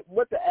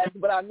to ask,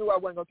 but I knew I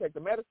wasn't going to take the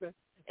medicine,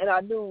 and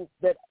I knew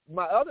that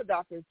my other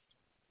doctors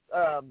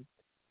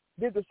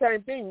did the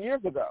same thing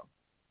years ago.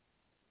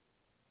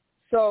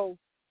 So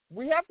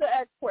we have to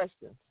ask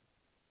questions.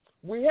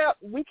 We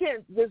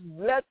can't just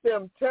let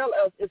them tell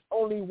us it's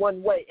only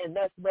one way, and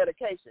that's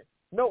medication.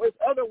 No, it's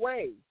other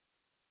ways.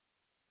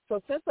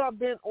 So since I've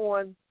been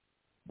on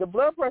the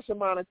blood pressure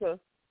monitor,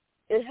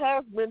 it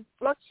has been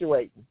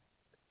fluctuating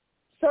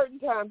certain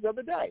times of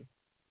the day.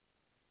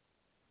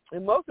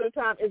 And most of the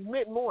time it's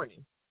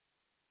mid-morning.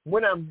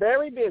 When I'm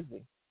very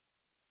busy,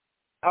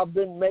 I've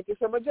been making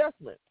some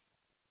adjustments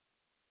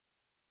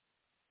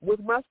with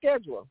my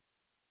schedule.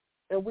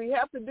 And we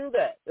have to do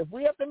that. If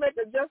we have to make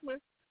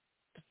adjustments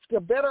to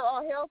better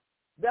our health,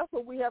 that's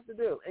what we have to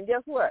do. And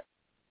guess what?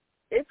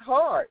 It's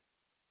hard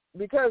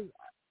because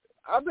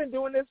I've been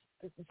doing this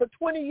for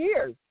 20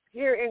 years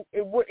here in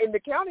the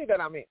county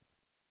that I'm in.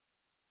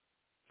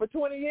 For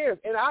 20 years,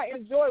 and I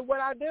enjoy what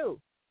I do.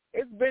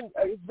 It's been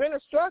a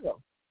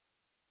struggle.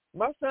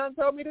 My son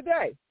told me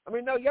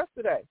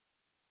yesterday,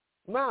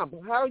 Mom,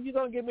 how are you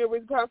going to give me a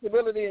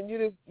responsibility and you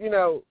just,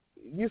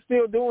 you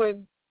still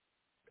doing,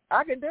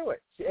 I can do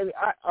it. And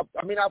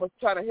I was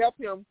trying to help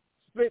him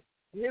split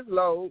his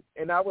load,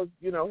 and I was,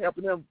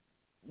 helping him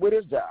with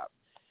his job.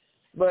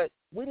 But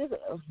we just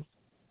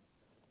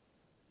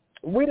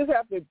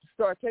have to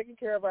start taking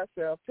care of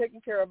ourselves,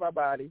 taking care of our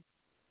body.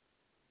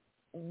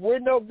 We're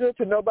no good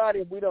to nobody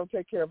if we don't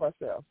take care of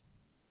ourselves.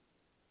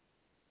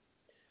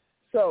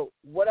 So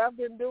what I've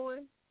been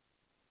doing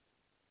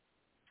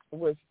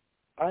was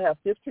I have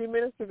 15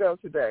 minutes to go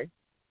today.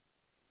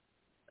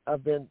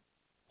 I've been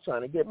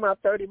trying to get my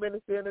 30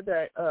 minutes in a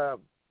day,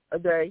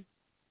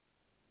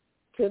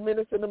 10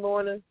 minutes in the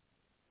morning,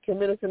 10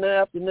 minutes in the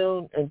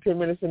afternoon, and 10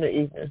 minutes in the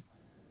evening.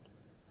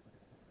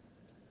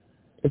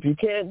 If you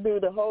can't do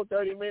the whole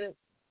 30 minutes,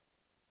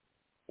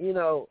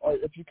 or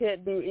if you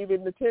can't do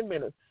even the 10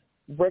 minutes,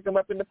 break them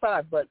up into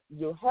 5. But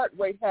your heart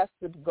rate has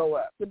to go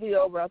up to be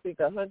over, I think,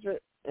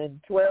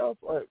 112,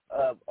 or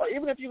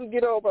even if you can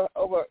get over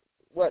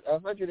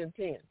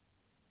 110.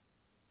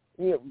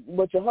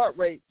 But your heart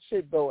rate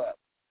should go up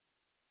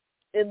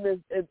in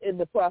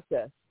the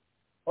process,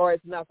 or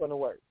it's not going to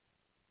work.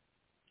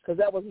 Because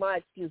that was my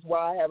excuse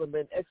why I haven't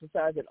been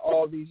exercising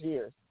all these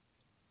years,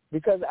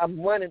 because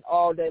I'm running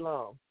all day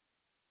long.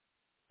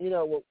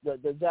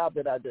 The job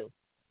that I do.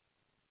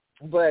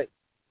 But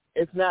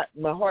it's not,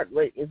 my heart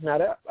rate is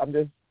not up. I'm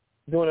just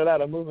doing a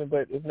lot of movement,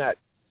 but it's not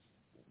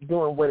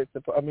doing what it's,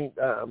 the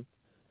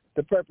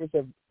purpose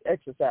of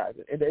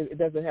exercising. It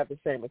doesn't have the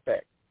same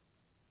effect.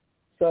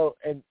 So,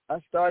 and I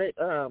started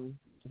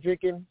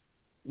drinking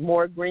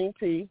more green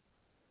tea,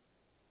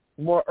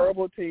 more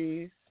herbal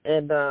teas,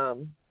 and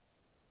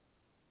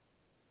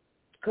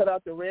cut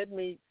out the red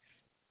meat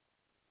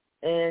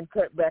and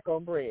cut back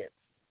on bread.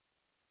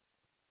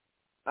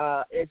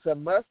 It's a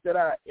must that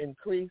I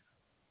increase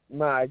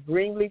my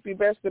green leafy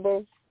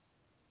vegetables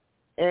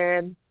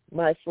and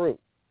my fruit.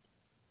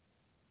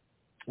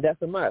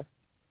 That's a must.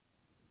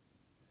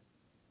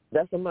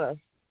 That's a must.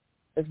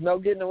 There's no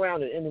getting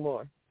around it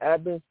anymore.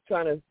 I've been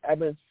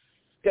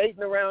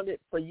skating around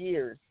it for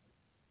years.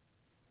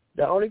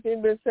 The only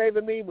thing been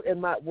saving me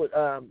in my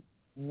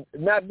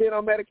not being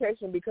on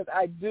medication, because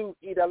I do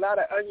eat a lot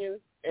of onions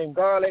and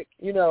garlic.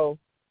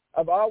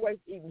 I've always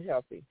eaten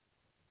healthy.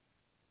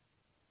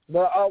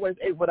 But I always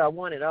ate what I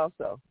wanted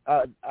also.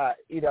 I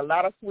eat a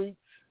lot of sweets.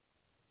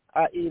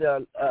 I eat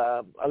a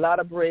lot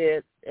of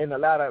bread and a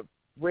lot of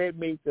red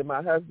meats, and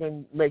my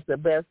husband makes the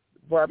best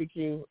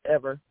barbecue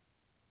ever.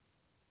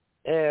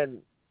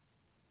 And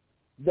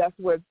that's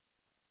what's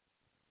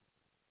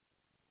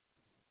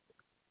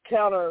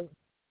counteracting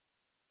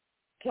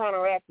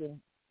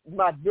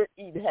my good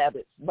eating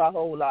habits my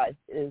whole life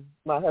is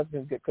my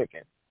husband's good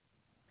cooking.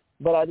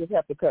 But I just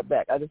have to cut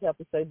back. I just have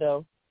to say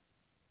no,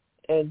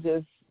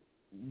 and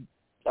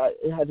I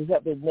just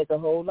have to make a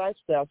whole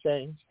lifestyle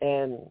change.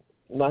 And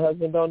my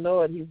husband don't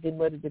know it. He's getting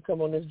ready to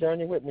come on this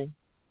journey with me.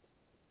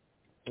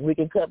 We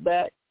can cut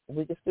back.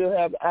 We can still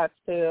have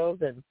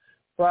oxtails and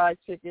fried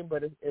chicken,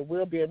 but it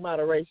will be in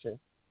moderation.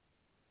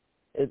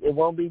 It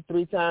won't be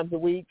 3 times a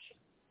week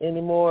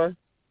anymore,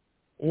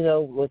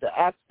 with the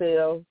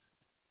oxtails.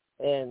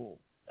 And,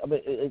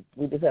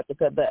 we just have to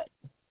cut back,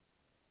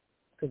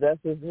 because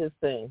that's his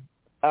thing,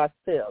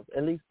 oxtails,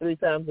 at least 3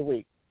 times a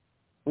week.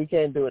 We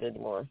can't do it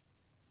anymore.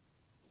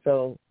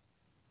 So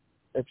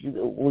if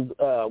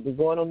we're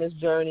going on this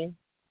journey,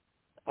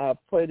 I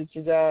pray that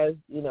you guys,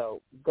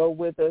 go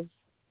with us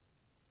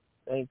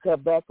and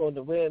cut back on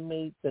the red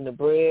meats and the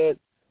bread.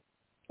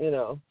 It's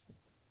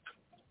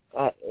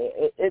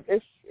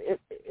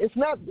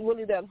not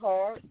really that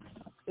hard.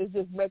 It's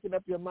just making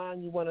up your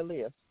mind you want to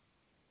live.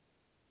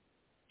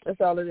 That's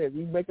all it is.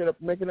 You making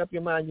up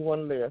your mind you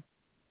want to live.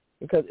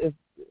 because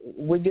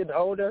we're getting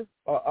older,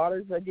 our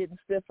arteries are getting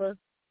stiffer,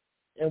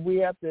 and we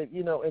have to,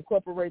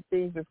 incorporate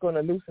things that's going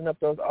to loosen up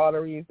those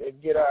arteries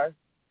and get our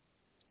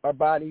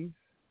bodies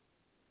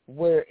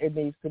where it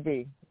needs to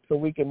be, so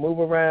we can move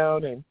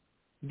around and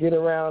get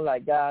around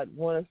like God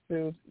wants us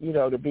to,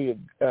 to be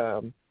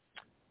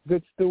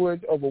good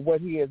stewards over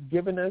what He has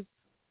given us,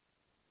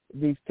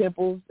 these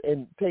temples,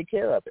 and take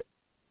care of it.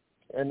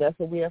 And that's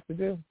what we have to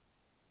do.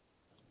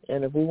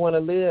 And if we want to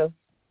live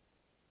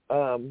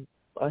a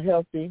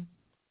healthier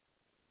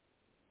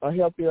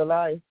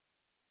life,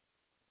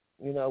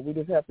 we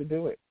just have to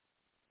do it.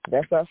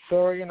 That's our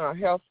story and our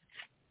health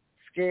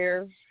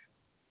scares.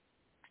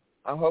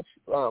 I hope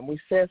we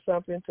said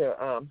something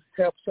to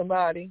help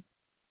somebody.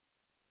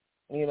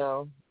 We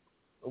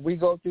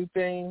go through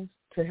things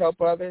to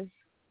help others,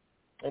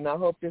 and I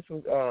hope this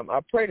was. I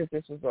pray that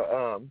this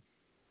was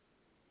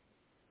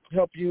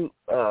help you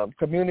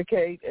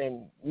communicate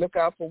and look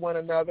out for one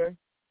another,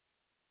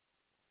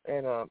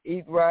 and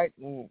eat right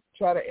and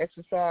try to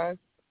exercise.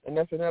 And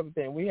that's another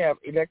thing. We have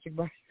electric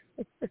bikes.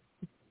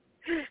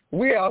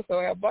 We also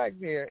have bikes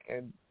here,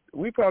 and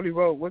we probably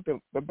rode with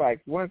the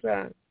bikes one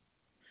time.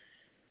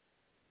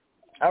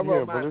 I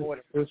rode mine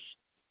more. It's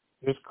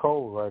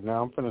cold right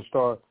now. I'm finna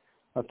start.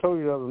 I told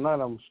you the other night I'm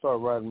going to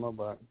start riding my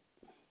bike.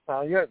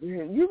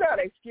 You got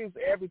an excuse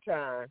every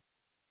time.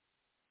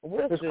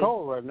 It's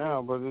cold right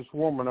now, but it's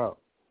warming up.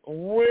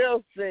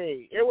 We'll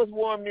see. It was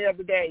warm the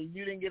other day.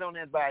 You didn't get on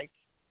that bike.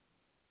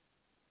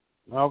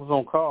 I was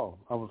on call.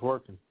 I was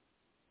working.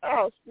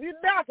 Oh, you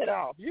knock it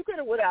off. You could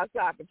have went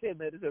outside for 10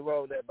 minutes and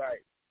rode that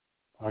bike.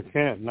 I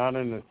can't. Not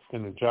in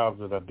the jobs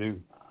that I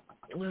do.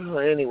 Well,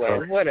 anyway,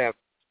 whatever.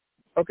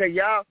 Okay,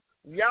 y'all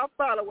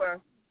follow us.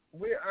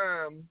 We're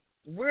on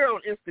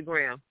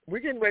Instagram. We're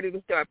getting ready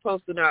to start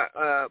posting our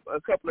a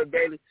couple of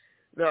daily.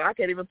 No, I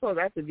can't even post.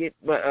 I have to get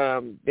my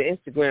the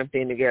Instagram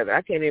thing together.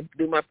 I can't even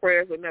do my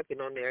prayers or nothing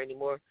on there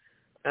anymore.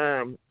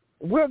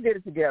 We'll get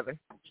it together,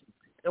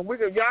 and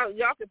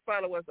y'all can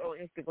follow us on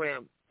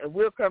Instagram, and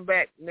we'll come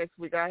back next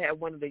week. I have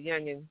one of the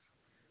youngins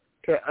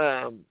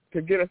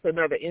to get us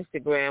another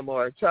Instagram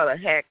or try to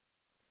hack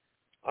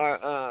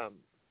our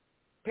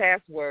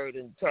password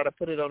and try to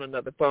put it on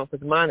another phone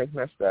because mine is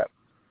messed up.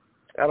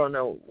 I don't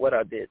know what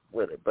I did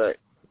with it, but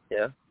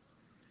yeah.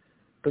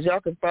 But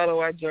y'all can follow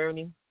our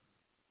journey.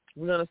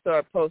 We're going to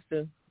start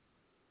posting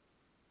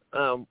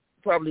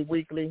probably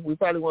weekly. We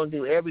probably won't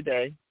do every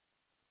day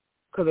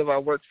because of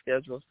our work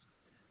schedules.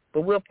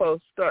 But we'll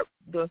start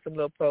doing some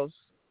little posts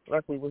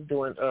like we was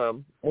doing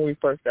when we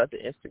first got the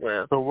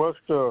Instagram. So what's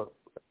the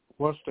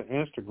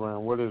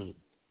Instagram? What is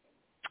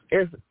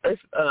it?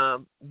 It's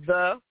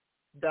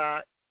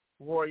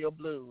the.Royal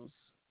Blues.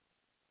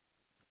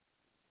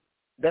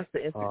 That's the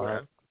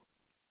Instagram.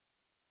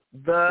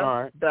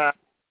 Right.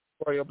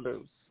 The.Royal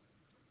Blues.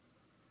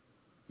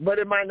 But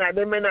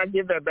they may not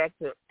give that back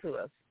to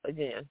us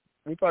again.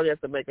 We probably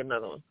have to make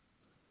another one.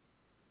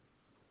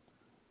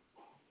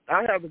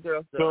 I have the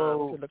girls.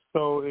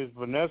 So is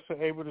Vanessa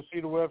able to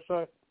see the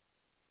website?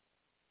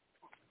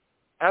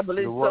 I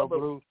believe the Royal so.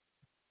 Blues?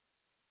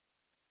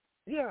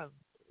 Yeah,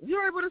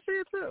 you're able to see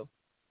it too.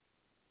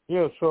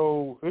 Yeah,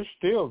 so it's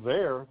still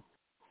there.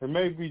 It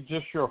may be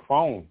just your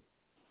phone.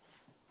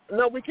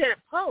 No, we can't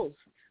post.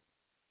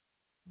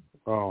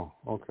 Oh,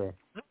 okay.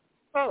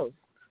 Post.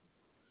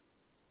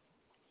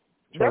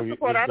 So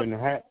it's been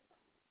hacked.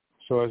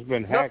 So it's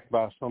been hacked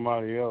by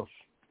somebody else.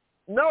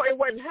 No, it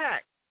wasn't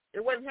hacked.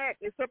 It wasn't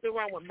hacked. There's something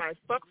wrong with my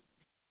phone.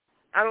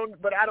 I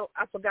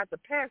forgot the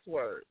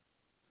password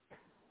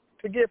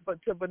to give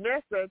to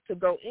Vanessa to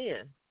go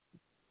in.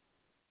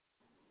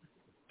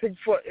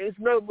 It's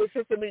no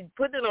sense to me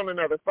putting it on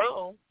another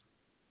phone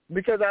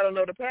because I don't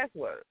know the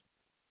password.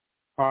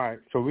 All right,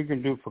 so we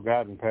can do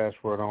forgotten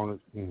password on it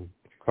and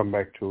come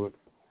back to it.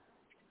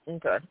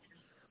 Okay.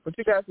 But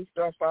you guys can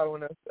start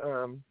following us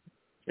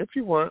if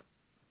you want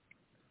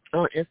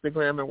on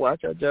Instagram and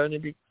watch our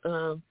journey.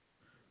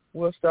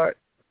 We'll start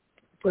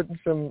putting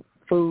some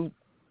food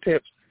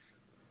tips,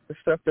 the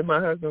stuff that my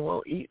husband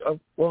won't eat or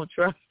won't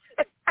try.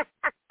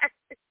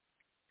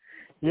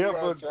 Yeah,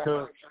 but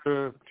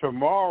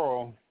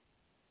tomorrow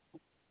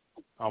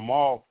I'm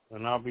off,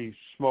 and I'll be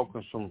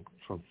smoking some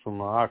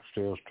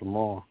oxtails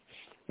tomorrow.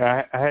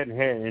 I hadn't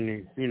had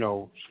any,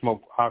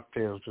 smoked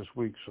oxtails this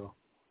week, so.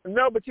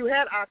 No, but you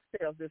had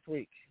oxtails this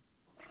week.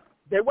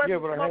 They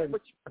wasn't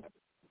smoked,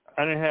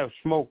 I didn't have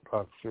smoked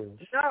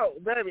oxtails. No,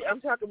 baby,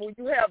 I'm talking when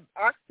you have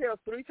oxtails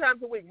 3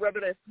 times a week, whether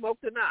they're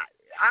smoked or not.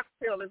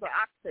 Oxtail is an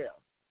oxtail.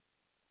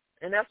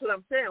 And that's what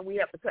I'm saying. We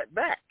have to cut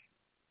back.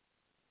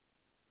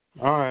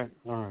 All right.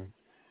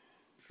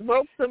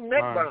 Smoke some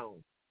neck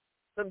bones,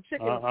 some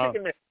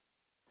chicken neck.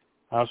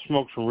 I'll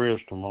smoke some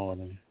ribs tomorrow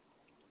then.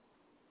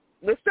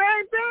 The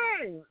same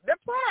thing. They're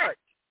pork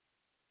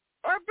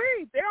or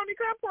beef. They only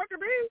come pork or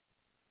beef.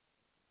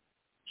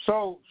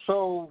 So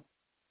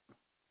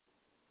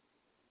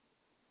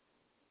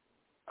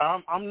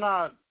I'm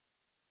not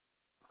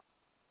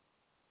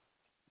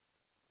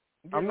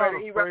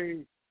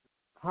afraid.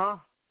 Huh?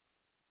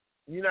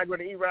 You're not going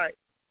to eat right?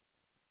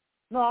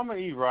 No, I'm going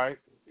to eat right.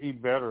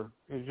 eat better.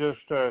 It's just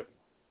that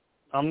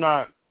I'm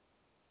not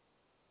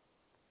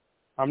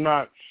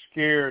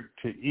scared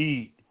to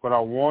eat what I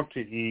want to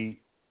eat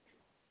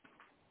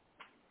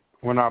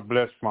when I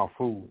bless my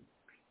food.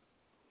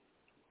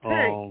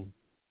 Hey,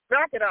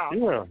 knock it off.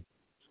 Yeah.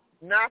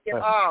 Knock it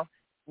off.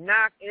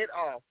 Knock it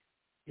off.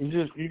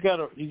 You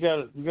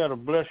gotta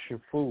bless your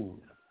food.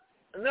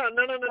 No.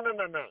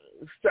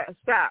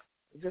 Stop.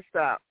 Just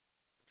stop.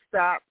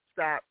 Stop.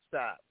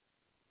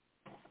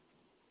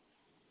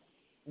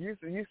 You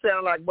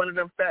sound like one of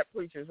them fat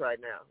preachers right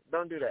now.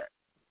 Don't do that.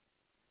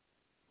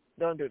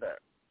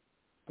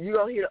 You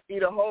gonna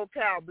eat a whole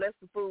cow, bless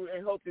the food,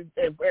 and hope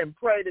and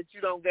pray that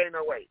you don't gain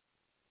no weight.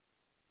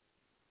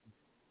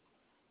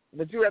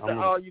 But you have to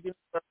all you can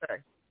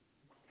say.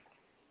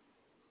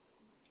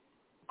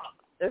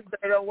 It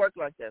don't work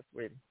like that,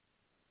 sweetie.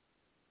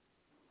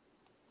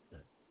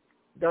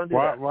 Don't do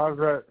that.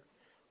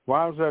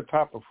 Why is that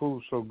type of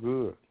food so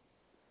good?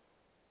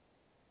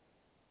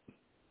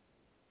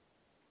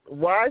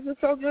 Why is it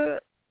so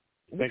good?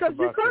 Because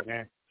you cook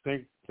it.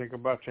 Think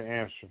about your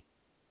answer.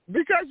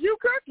 Because you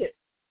cook it.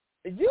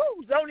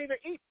 You don't even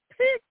eat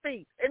pig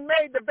feet and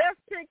made the best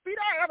pig feet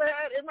I ever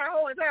had in my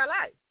whole entire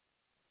life.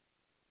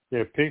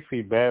 Yeah, pig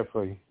feet bad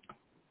for you.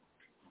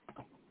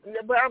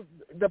 But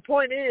the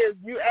point is,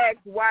 you ask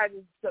why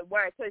it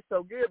tastes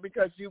so good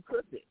because you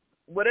cooked it.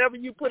 Whatever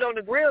you put on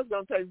the grill is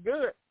going to taste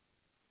good.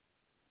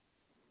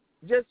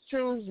 Just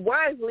choose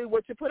wisely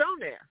what you put on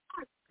there.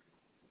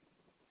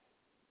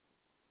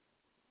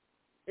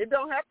 It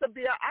don't have to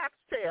be an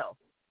oxtail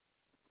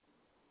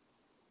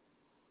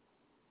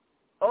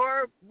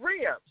or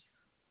ribs.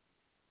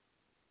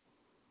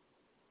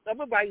 I'm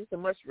going to buy you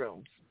some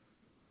mushrooms.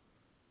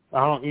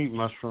 I don't eat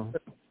mushrooms.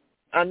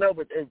 I know,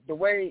 but the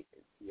way,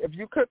 if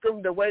you cook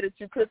them the way that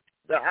you cook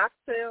the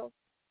oxtail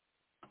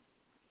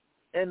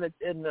and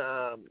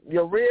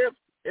your ribs,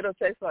 it'll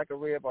taste like a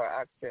rib or an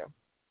oxtail.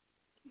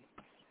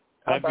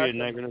 That'd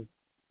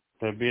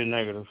be a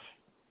negative.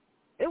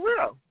 It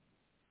will.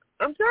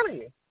 I'm telling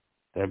you.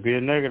 That'd be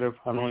a negative.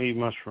 I don't eat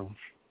mushrooms.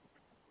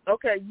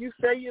 Okay, you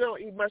say you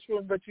don't eat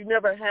mushrooms, but you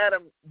never had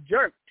them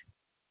jerked.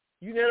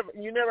 You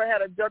never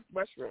had a jerked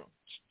mushroom.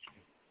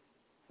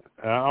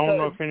 I don't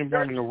know if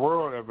anybody in the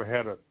world ever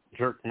had a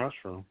jerked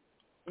mushroom.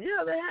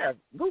 Yeah, they have.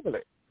 Google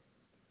it.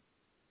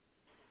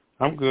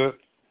 I'm good.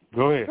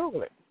 Go ahead.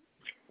 Google it.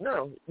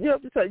 No, you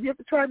have to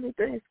try new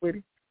things,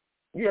 sweetie.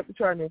 You have to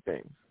try new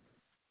things.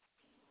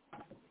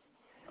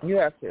 You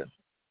have to.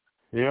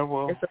 Yeah,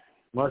 well,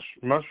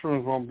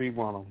 mushrooms won't be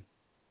one of them.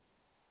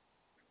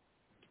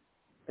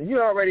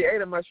 You already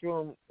ate a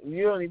mushroom.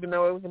 You don't even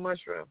know it was a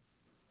mushroom.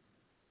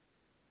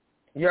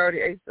 You already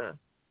ate some.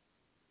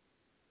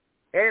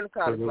 And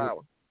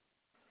cauliflower.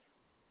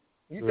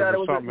 You thought it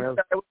was something else.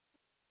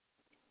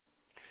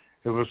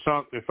 It was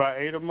something. If I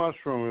ate a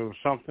mushroom, it was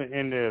something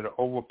in there that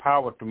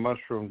overpowered the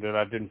mushroom that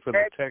I didn't feel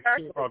the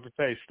texture or the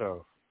taste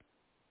of.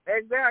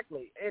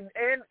 Exactly, and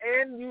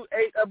you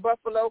ate a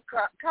buffalo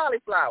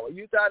cauliflower.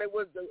 You thought it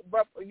was a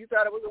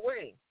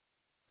wing.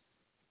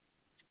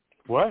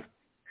 What?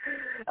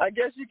 I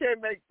guess you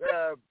can't make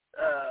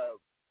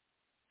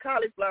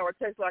cauliflower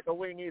taste like a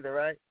wing either,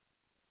 right?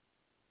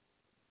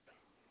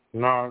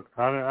 No,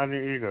 I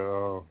didn't eat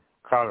a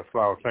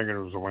cauliflower thinking it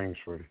was a wing,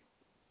 sweetie.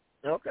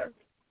 Okay.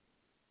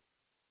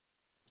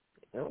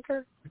 All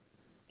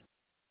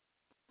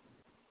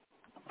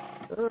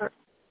right.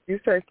 You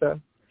say so.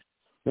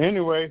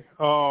 Anyway,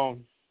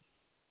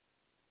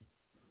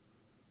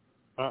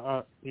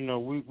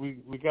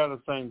 we got to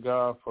thank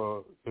God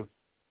for if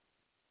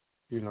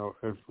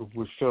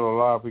we're still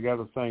alive, we got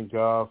to thank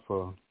God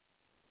for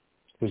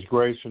His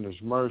grace and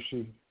His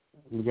mercy.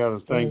 We got to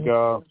thank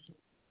God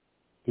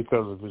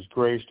because of His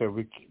grace that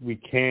we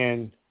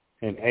can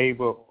and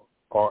able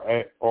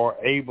are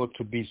able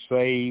to be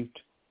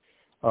saved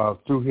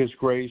through His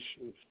grace.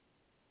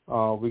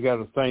 We got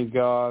to thank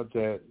God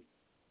that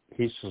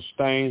He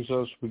sustains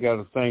us. We got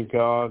to thank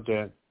God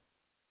that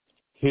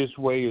His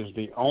way is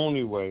the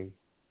only way,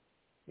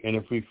 and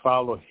if we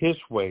follow His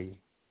way,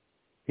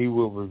 He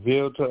will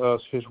reveal to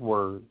us His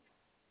word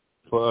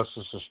for us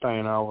to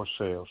sustain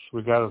ourselves.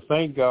 We got to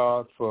thank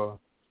God for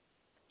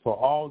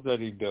all that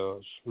He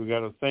does. We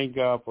got to thank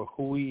God for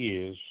who He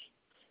is.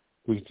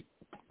 We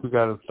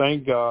got to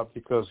thank God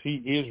because He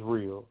is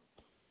real,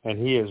 and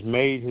He has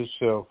made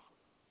Himself.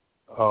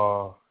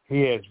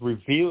 He has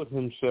revealed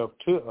Himself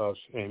to us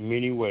in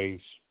many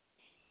ways.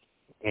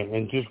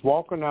 And just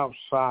walking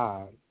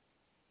outside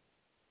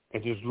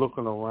and just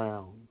looking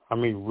around, I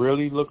mean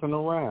really looking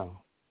around,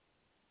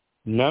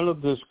 none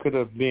of this could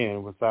have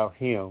been without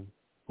Him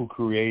who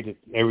created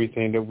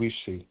everything that we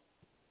see.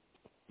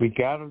 We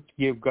got to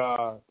give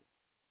God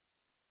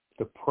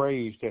the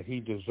praise that He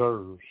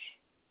deserves.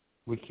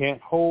 We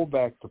can't hold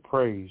back the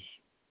praise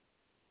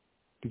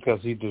because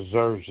He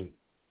deserves it.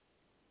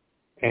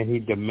 And He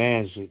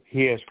demands it.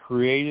 He has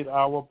created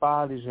our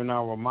bodies and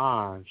our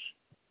minds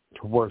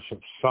to worship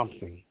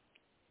something.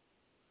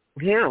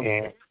 Yeah.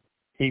 And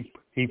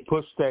He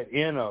puts that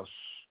in us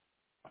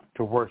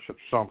to worship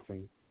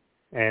something.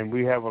 And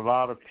we have a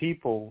lot of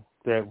people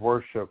that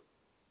worship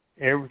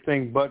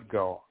everything but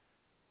God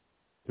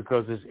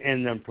because it's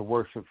in them to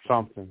worship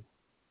something.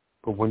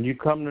 But when you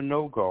come to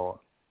know God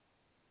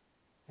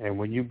and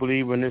when you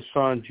believe in His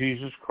Son,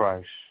 Jesus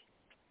Christ,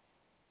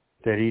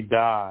 that He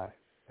died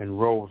and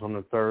rose on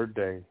the third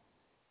day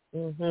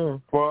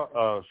for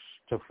us,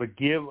 to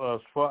forgive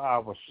us for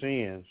our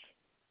sins,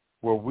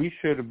 where we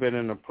should have been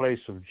in the place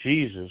of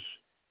Jesus,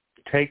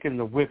 taking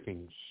the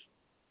whippings,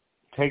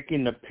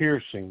 taking the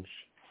piercings,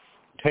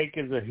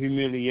 taking the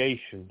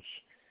humiliations.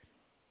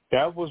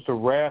 That was the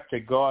wrath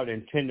that God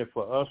intended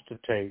for us to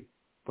take,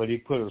 but He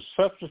put a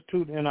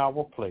substitute in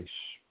our place,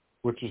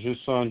 which is His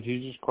Son,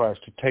 Jesus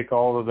Christ, to take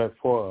all of that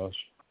for us.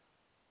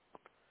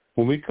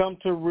 When we come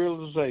to the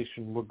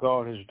realization what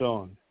God has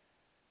done,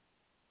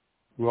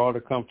 we ought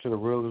to come to the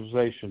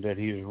realization that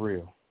He is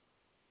real,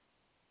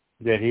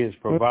 that He has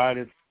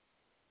provided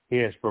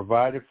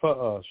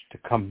for us to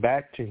come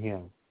back to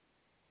Him,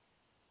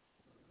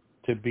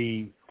 to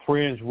be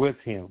friends with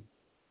Him,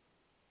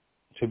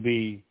 to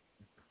be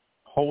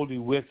holy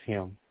with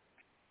Him.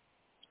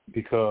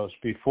 Because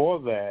before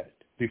that,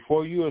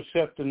 before you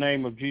accept the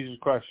name of Jesus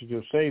Christ as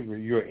your Savior,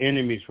 you're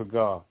enemies for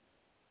God.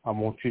 I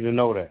want you to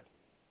know that.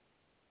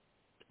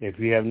 If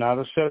you have not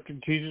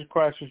accepted Jesus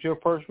Christ as your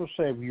personal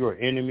Savior, you are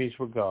enemies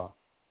for God.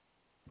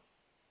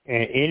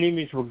 And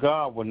enemies for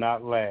God will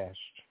not last.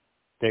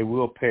 They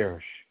will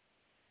perish.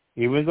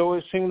 Even though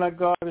it seems like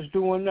God is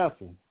doing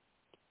nothing,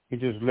 He's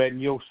just letting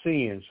your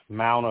sins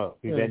mount up.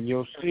 He's letting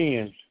your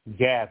sins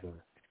gather.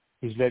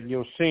 He's letting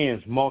your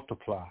sins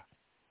multiply.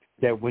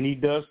 That when He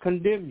does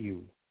condemn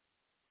you,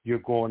 you're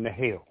going to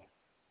hell.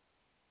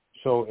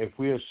 So if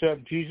we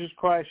accept Jesus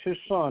Christ, His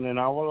Son, in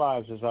our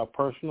lives as our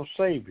personal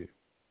Savior,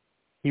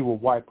 He will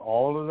wipe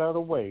all of that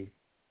away,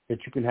 that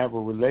you can have a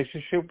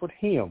relationship with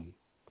Him,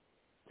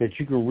 that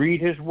you can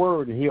read His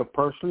Word and He'll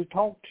personally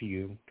talk to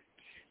you,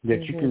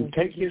 that you can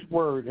take His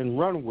Word and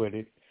run with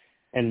it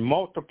and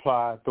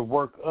multiply the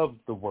work of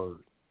the Word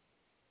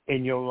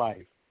in your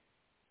life.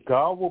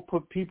 God will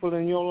put people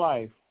in your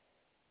life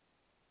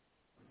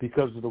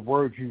because of the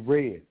Word you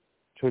read,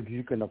 so that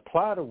you can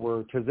apply the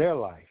Word to their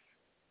life.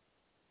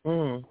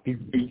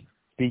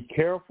 Be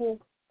careful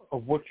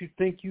of what you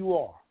think you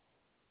are.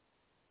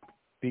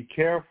 Be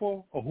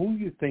careful of who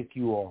you think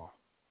you are.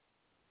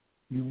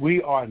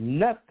 We are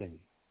nothing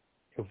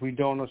if we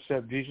don't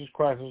accept Jesus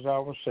Christ as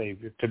our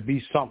Savior to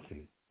be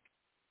something.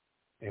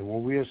 And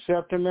when we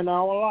accept Him in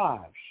our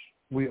lives,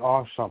 we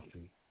are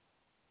something.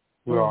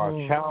 We are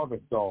a child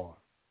of God.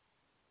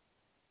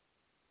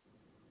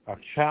 A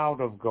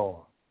child of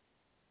God.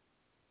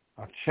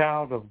 A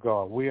child of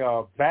God. We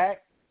are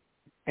back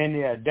in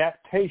the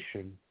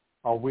adaptation,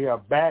 or we are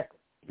back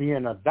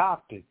being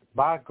adopted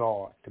by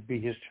God to be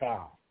His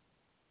child.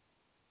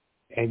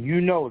 And you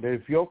know that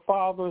if your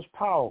Father is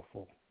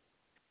powerful,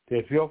 that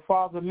if your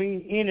Father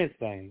means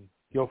anything,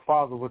 your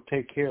Father will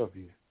take care of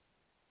you.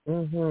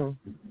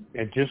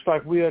 And just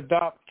like we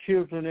adopt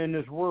children in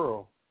this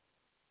world,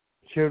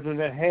 children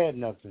that had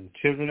nothing,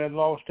 children that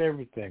lost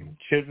everything,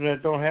 children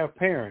that don't have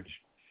parents,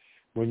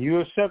 when you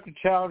accept a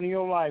child in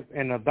your life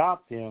and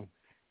adopt them,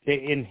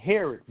 they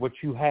inherit what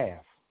you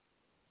have.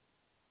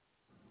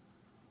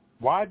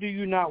 Why do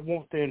you not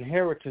want the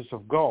inheritance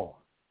of God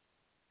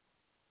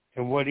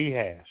and what He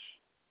has?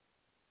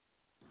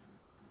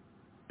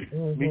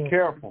 Be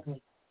careful.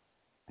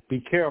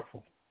 Be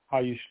careful how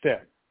you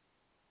step.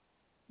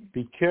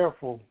 Be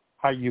careful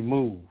how you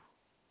move.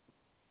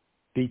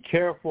 Be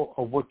careful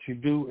of what you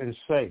do and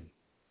say.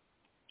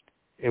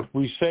 If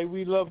we say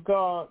we love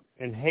God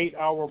and hate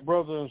our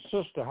brother and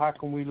sister, how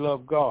can we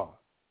love God?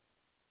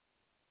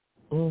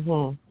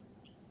 So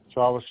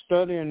I was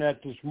studying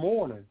that this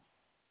morning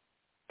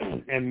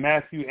in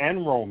Matthew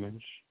and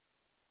Romans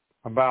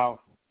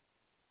about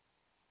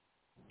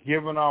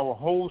giving our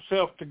whole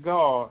self to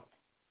God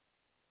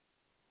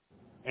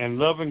and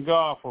loving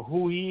God for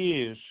who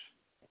He is,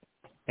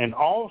 and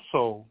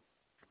also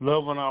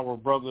loving our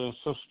brother and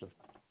sister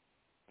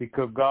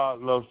because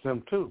God loves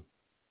them too.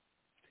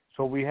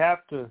 So we have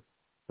to,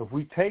 if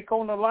we take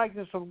on the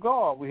likeness of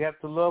God, we have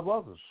to love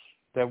others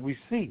that we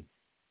see.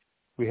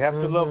 We have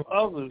to love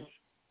others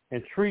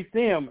and treat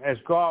them as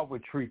God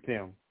would treat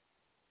them.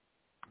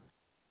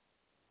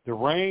 It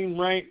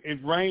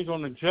rains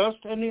on the just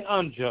and the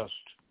unjust.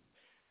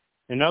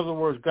 In other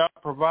words, God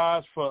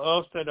provides for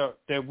us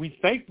that we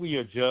think we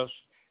are just,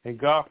 and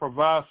God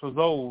provides for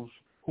those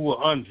who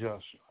are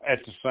unjust at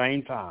the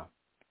same time.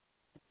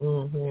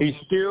 He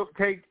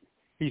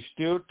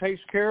still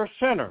takes care of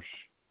sinners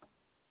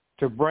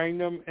to bring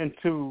them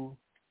into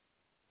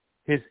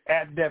His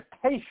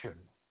adaptation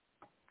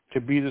to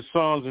be the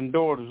sons and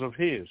daughters of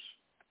His.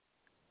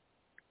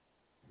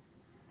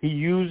 He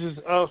uses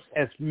us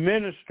as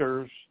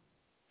ministers,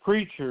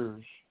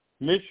 preachers,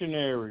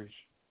 missionaries,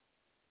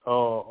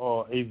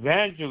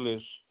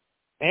 evangelists,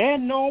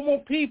 and normal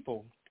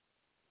people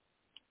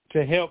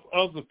to help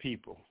other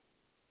people.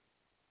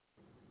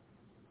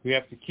 We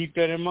have to keep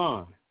that in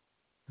mind.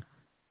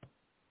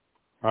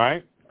 All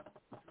right?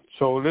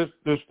 So let's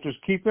just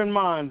keep in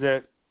mind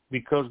that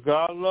because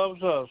God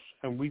loves us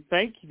and we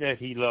think that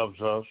he loves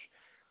us,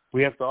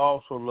 we have to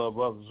also love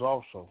others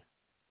also.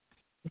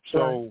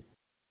 Sure. So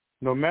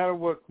no matter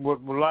what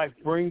life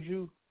brings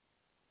you,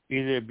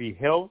 either it be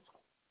health,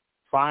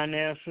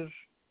 finances,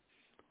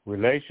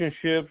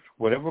 relationships,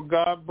 whatever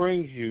God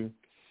brings you,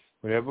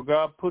 whatever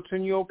God puts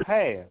in your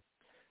path,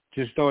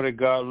 just know that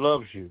God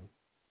loves you.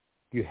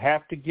 You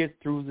have to get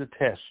through the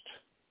test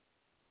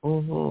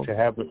to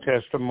have a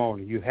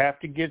testimony. You have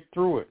to get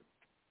through it.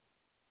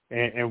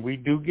 And we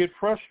do get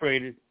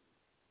frustrated,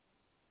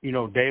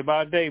 day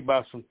by day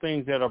by some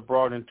things that are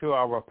brought into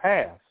our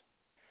path.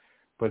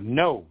 But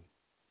know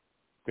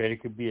that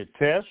it could be a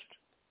test,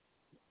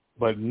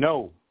 but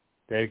know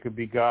that it could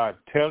be God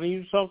telling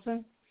you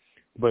something,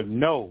 but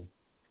know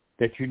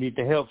that you need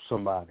to help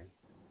somebody.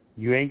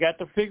 You ain't got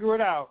to figure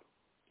it out.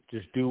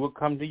 Just do what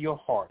comes to your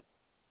heart.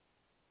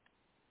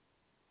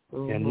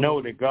 And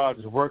know that God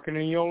is working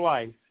in your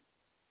life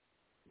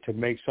to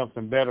make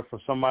something better for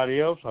somebody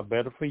else or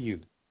better for you.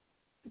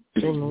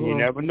 You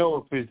never know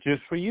if it's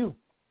just for you.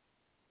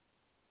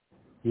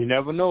 You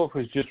never know if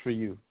it's just for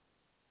you.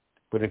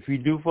 But if you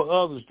do for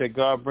others that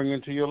God bring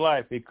into your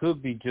life, it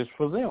could be just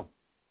for them.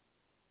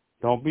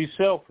 Don't be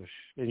selfish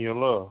in your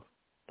love.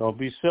 Don't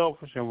be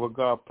selfish in what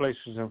God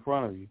places in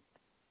front of you.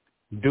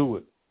 Do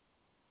it.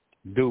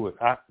 Do it.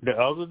 The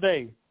other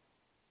day,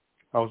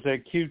 I was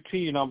at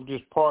QT and I was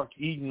just parked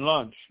eating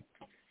lunch,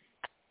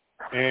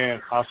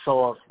 and I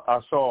saw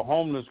a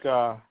homeless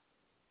guy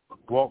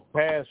walk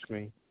past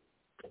me,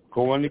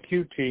 go into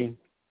QT,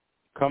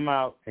 come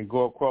out, and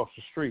go across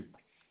the street.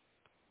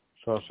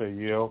 So I said,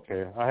 yeah,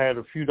 okay. I had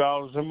a few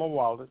dollars in my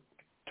wallet,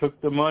 took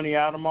the money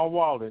out of my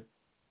wallet,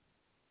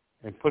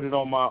 and put it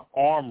on my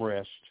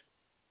armrest.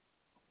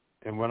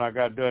 And when I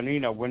got done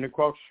eating, I went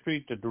across the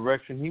street the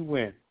direction he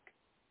went.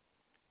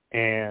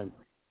 And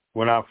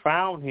when I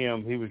found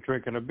him, he was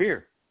drinking a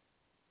beer.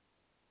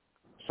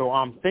 So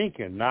I'm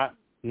thinking, not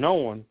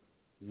knowing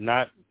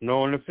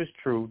if it's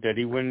true, that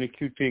he went into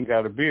QT and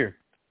got a beer.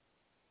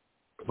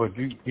 But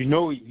you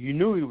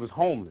knew he was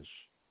homeless.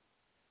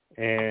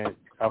 And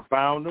I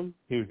found him.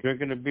 He was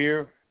drinking a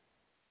beer.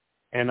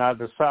 And I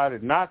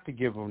decided not to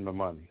give him the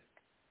money.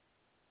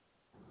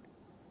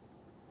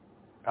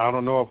 I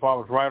don't know if I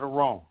was right or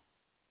wrong.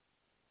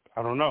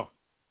 I don't know.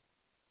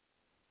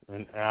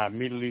 And I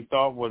immediately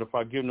thought, well, if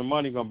I give him the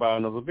money, he's going to buy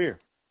another beer.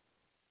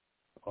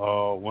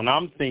 When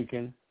I'm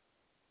thinking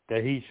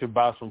that he should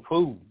buy some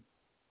food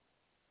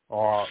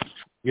or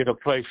get a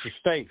place to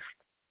stay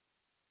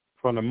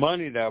from the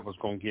money that I was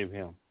going to give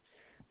him.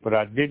 But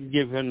I didn't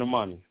give him the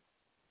money.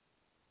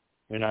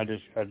 And I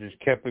just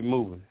kept it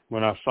moving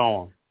when I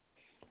saw him.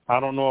 I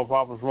don't know if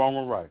I was wrong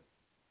or right.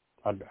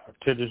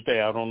 To this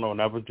day, I don't know. And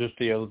that was just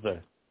the other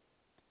day.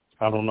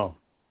 I don't know.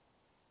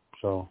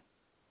 So,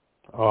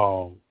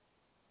 I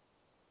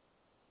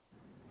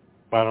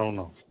don't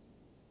know.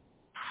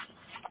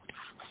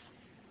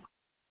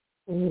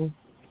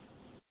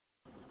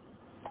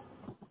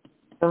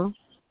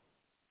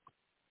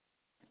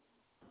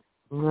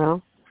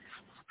 Well,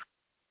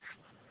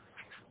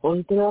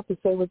 only thing I have to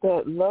say with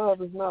that,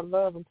 love is not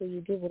love until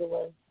you give it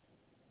away.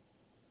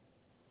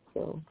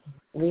 So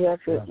we have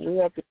to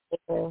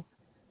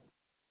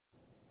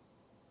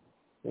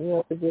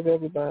give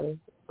everybody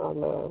our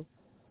love,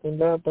 and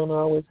love don't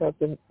always have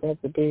to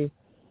be,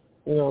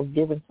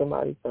 giving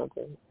somebody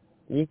something.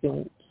 You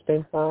can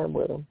spend time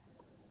with them.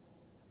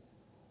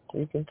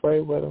 You can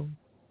pray with them.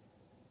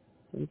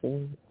 You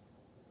can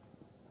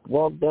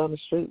walk down the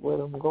street with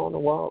them, go on a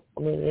walk.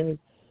 Any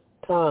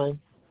time.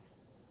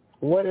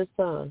 What is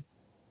time?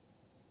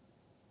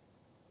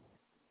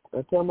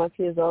 I tell my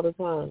kids all the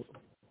time,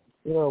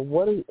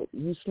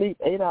 you sleep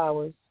 8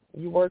 hours,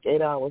 you work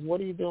 8 hours. What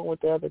are you doing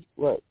with the other,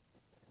 what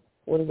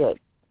is that,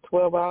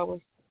 12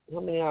 hours? How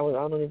many hours?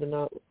 I don't even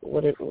know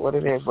what it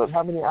is, but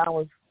how many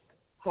hours,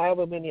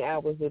 however many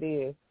hours it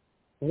is,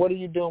 what are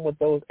you doing with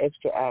those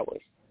extra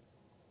hours?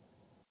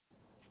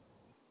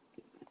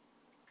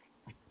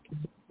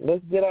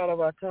 Let's get out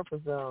of our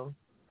comfort zone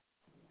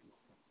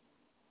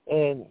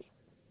and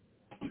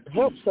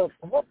help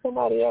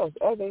somebody else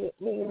other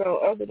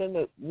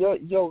than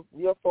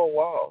your four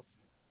walls.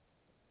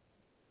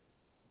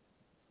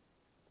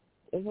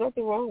 There's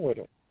nothing wrong with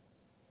it.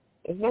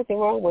 There's nothing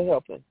wrong with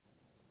helping.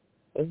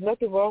 There's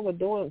nothing wrong with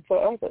doing for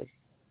others.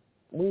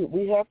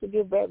 We have to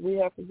give back. We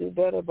have to do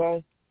better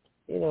by,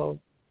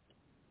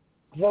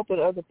 helping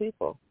other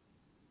people.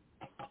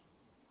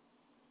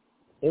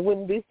 There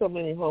wouldn't be so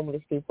many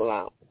homeless people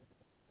out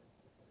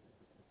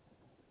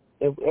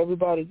if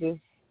everybody just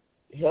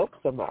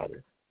helped somebody.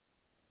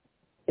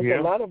 It's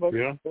a lot of us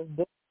that's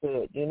doing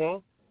good,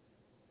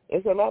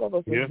 It's a lot of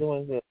us that's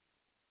doing good.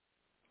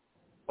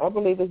 I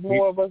believe there's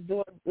more of us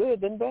doing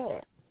good than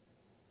bad.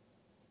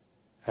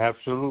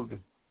 Absolutely.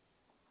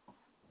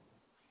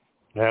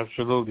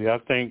 Absolutely. I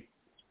think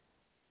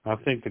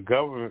the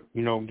government,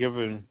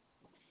 giving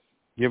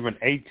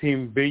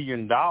 $18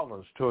 billion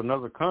to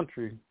another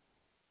country,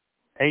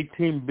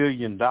 $18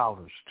 billion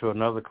to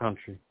another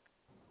country,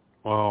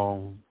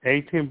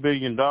 $18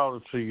 billion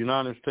to the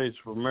United States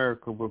of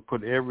America would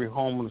put every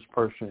homeless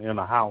person in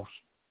a house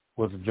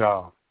with a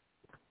job.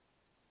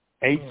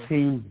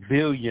 $18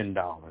 billion.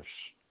 That's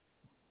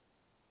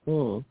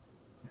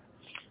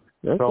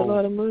a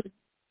lot of money.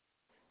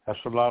 That's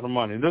a lot of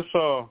money. This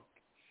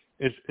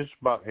it's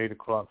about 8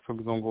 o'clock, so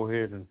we're gonna go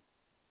ahead and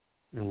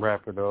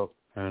wrap it up.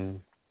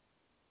 And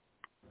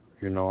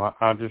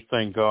I just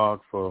thank God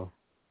for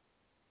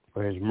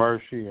His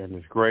mercy and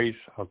His grace.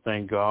 I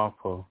thank God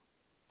for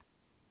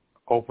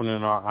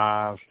opening our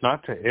eyes,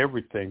 not to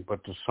everything,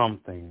 but to some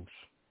things.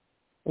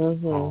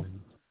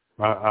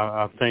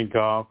 I thank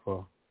God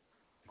for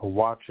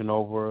watching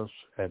over us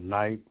at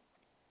night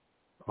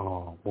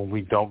when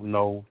we don't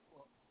know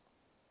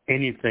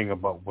anything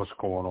about what's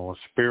going on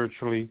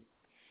spiritually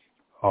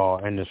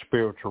in the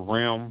spiritual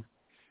realm,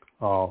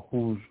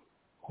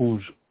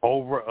 who's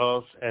over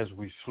us as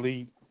we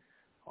sleep,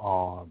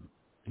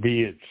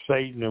 be it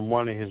Satan and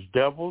one of his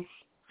devils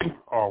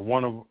or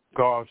one of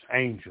God's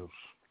angels.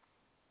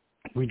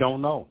 We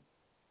don't know.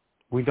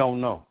 We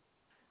don't know.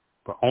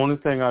 The only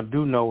thing I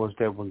do know is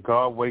that when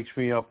God wakes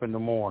me up in the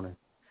morning,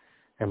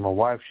 and my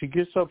wife, she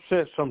gets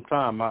upset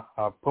sometime, I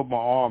put my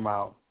arm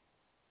out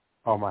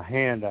or my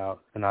hand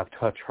out and I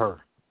touch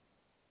her.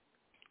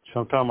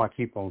 Sometimes I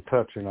keep on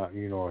touching her,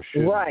 I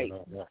should. Right.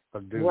 I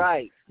do.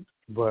 Right.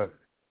 But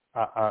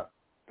I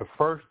the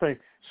first thing,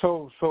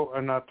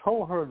 and I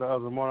told her the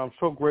other morning, I'm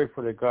so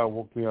grateful that God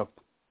woke me up,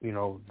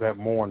 that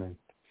morning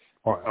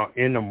or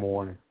in the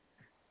morning.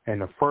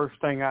 And the first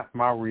thing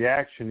my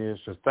reaction is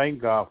to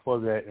thank God for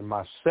that. And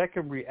my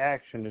second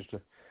reaction is to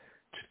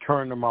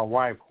turn to my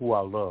wife, who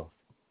I love,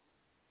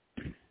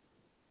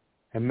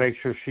 and make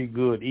sure she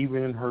good,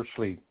 even in her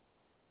sleep.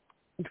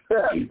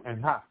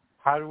 And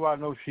how do I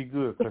know she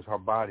good? Because her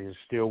body is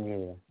still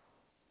warm.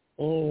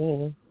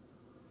 Mm-hmm.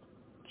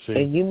 See?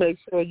 And you make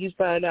sure you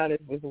find out if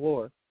it's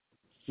warm.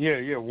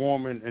 Yeah,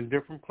 warm in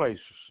different places.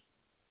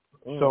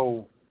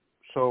 So,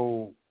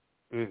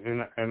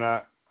 and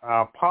I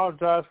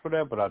apologize for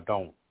that, but I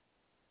don't.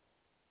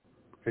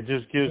 It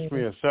just gives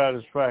me a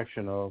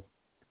satisfaction of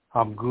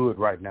I'm good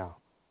right now,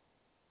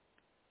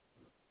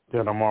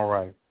 that I'm all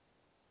right,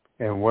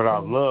 and what I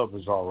love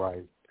is all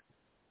right.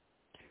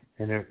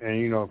 And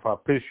if I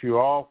piss you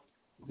off,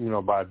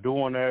 by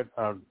doing that,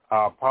 I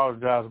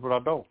apologize, but I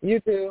don't. You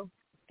do.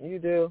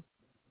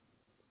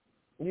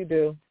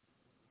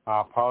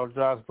 I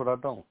apologize, but I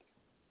don't.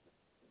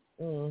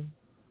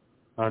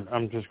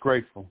 I'm just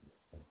grateful.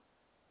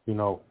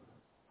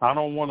 I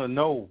don't want to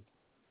know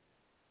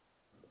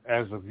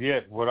as of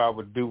yet what I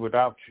would do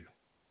without you.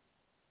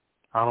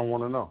 I don't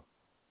want to know.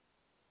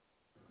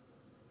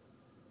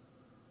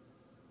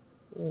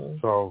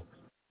 So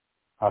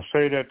I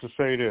say that to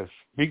say this.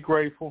 Be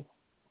grateful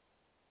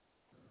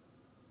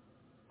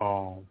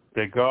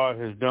that God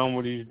has done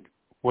what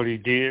he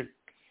did,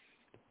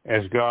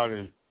 as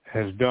God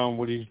has done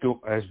what he's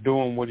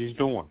doing what he's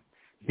doing.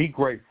 Be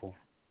grateful.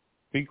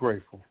 Be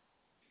grateful.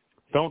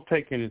 Don't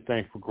take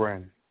anything for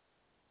granted.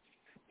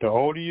 The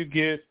older you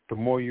get, the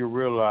more you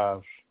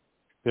realize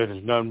that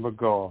it's nothing but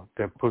God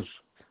that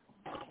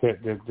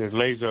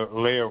lays a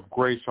layer of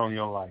grace on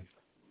your life.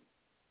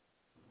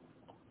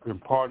 And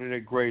part of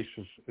that grace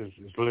is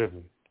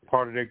living.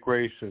 Part of that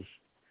grace is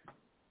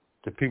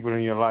the people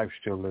in your life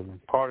still living.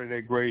 Part of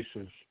that grace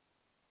is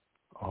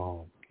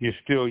you're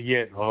still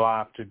yet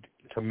alive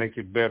to make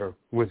it better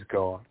with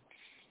God.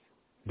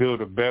 Build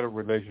a better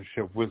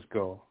relationship with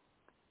God.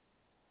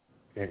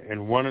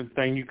 And one of the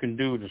things you can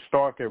do to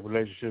start that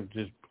relationship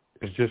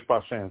is just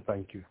by saying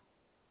thank you.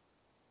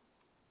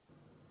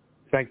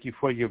 Thank you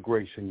for your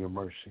grace and your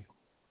mercy.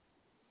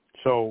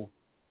 So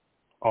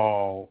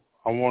I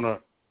want to,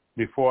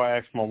 before I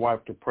ask my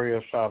wife to pray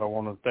us out, I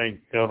want to thank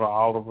Elder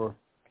Oliver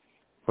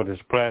for this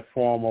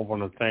platform. I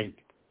want to thank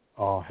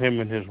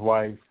him and his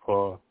wife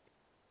for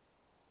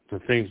the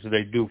things that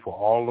they do for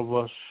all of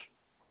us.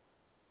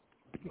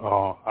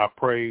 I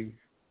pray,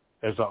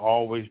 as I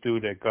always do,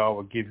 that God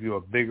will give you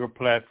a bigger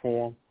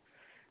platform,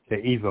 that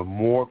even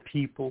more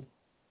people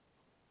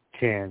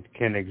can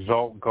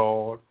exalt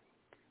God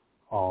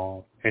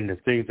and the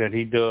things that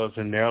he does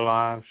in their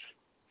lives,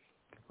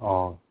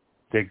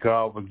 that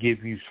God will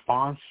give you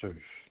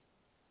sponsors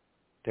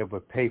that will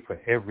pay for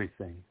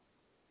everything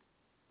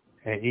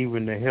and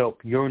even to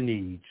help your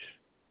needs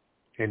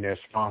in their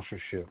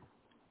sponsorship.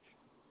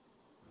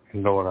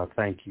 And Lord, I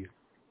thank you.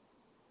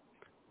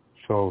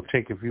 So,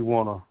 Tink, if you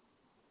want to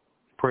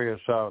pray us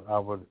out, I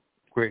would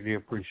greatly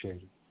appreciate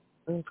it.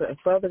 Okay.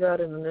 Father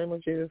God, in the name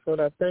of Jesus, Lord,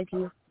 I thank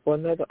you for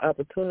another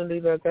opportunity,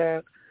 Lord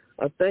God.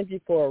 I thank you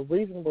for a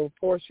reasonable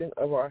portion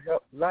of our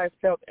life,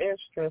 health, and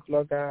strength,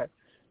 Lord God.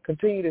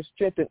 Continue to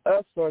strengthen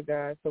us, Lord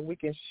God, so we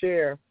can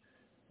share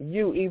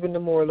you even the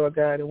more, Lord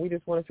God. And we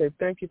just want to say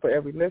thank you for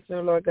every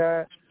listener, Lord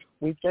God.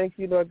 We thank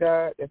you, Lord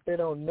God, if they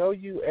don't know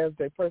you as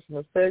their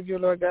personal Savior,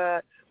 Lord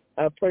God.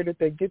 I pray that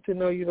they get to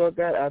know you, Lord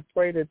God. I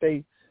pray that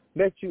they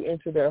let you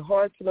into their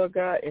hearts, Lord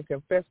God, and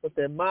confess with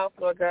their mouth,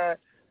 Lord God,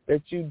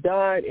 that you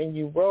died and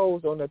you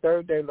rose on the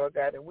third day, Lord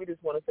God. And we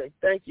just want to say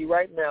thank you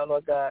right now,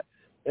 Lord God,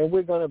 and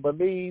we're going to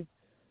believe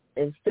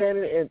and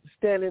standing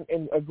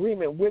in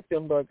agreement with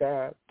them, Lord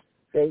God,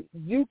 that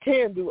you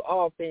can do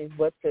all things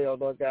but fail,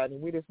 Lord God.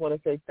 And we just want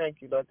to say thank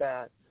you, Lord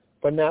God,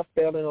 for not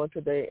failing on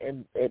today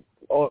and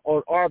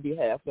on our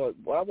behalf, Lord.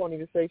 Well, I won't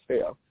even say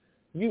fail.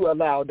 You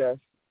allowed us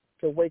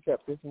to wake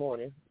up this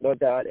morning, Lord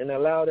God, and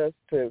allowed us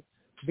to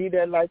be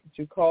that light that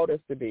you called us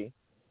to be,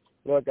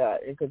 Lord God,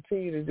 and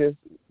continue to just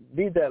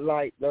be that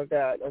light, Lord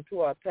God, unto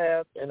our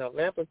path and a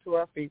lamp unto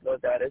our feet,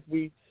 Lord God, as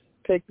we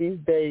take these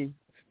days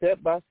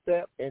step by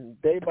step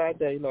and day by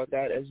day, Lord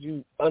God, as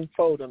you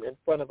unfold them in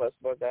front of us,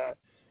 Lord God.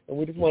 And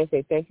we just want to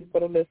say thank you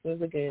for the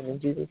listeners again. In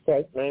Jesus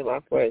Christ's name I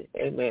pray.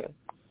 Amen.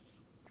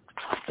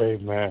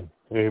 Amen.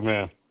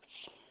 Amen.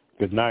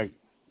 Good night.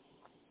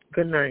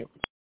 Good night.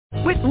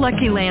 With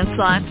Lucky Land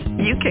Slots,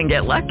 you can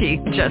get lucky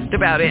just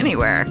about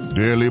anywhere.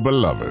 Dearly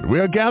beloved, we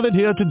are gathered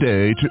here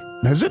today to...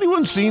 Has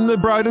anyone seen the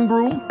bride and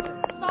groom?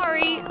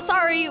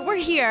 Sorry, we're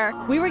here.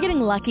 We were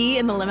getting lucky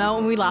in the limo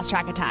and we lost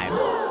track of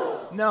time.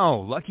 No,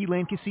 Lucky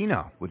Land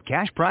Casino, with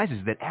cash prizes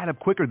that add up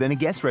quicker than a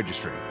guest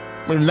registry.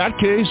 In that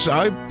case,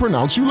 I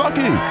pronounce you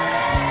lucky.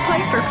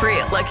 Play for free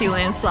at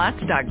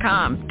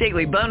LuckyLandSlots.com.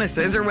 Daily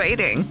bonuses are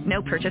waiting.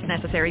 No purchase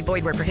necessary.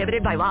 Void where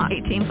prohibited by law.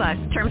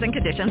 18+. Terms and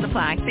conditions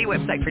apply. See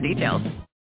website for details.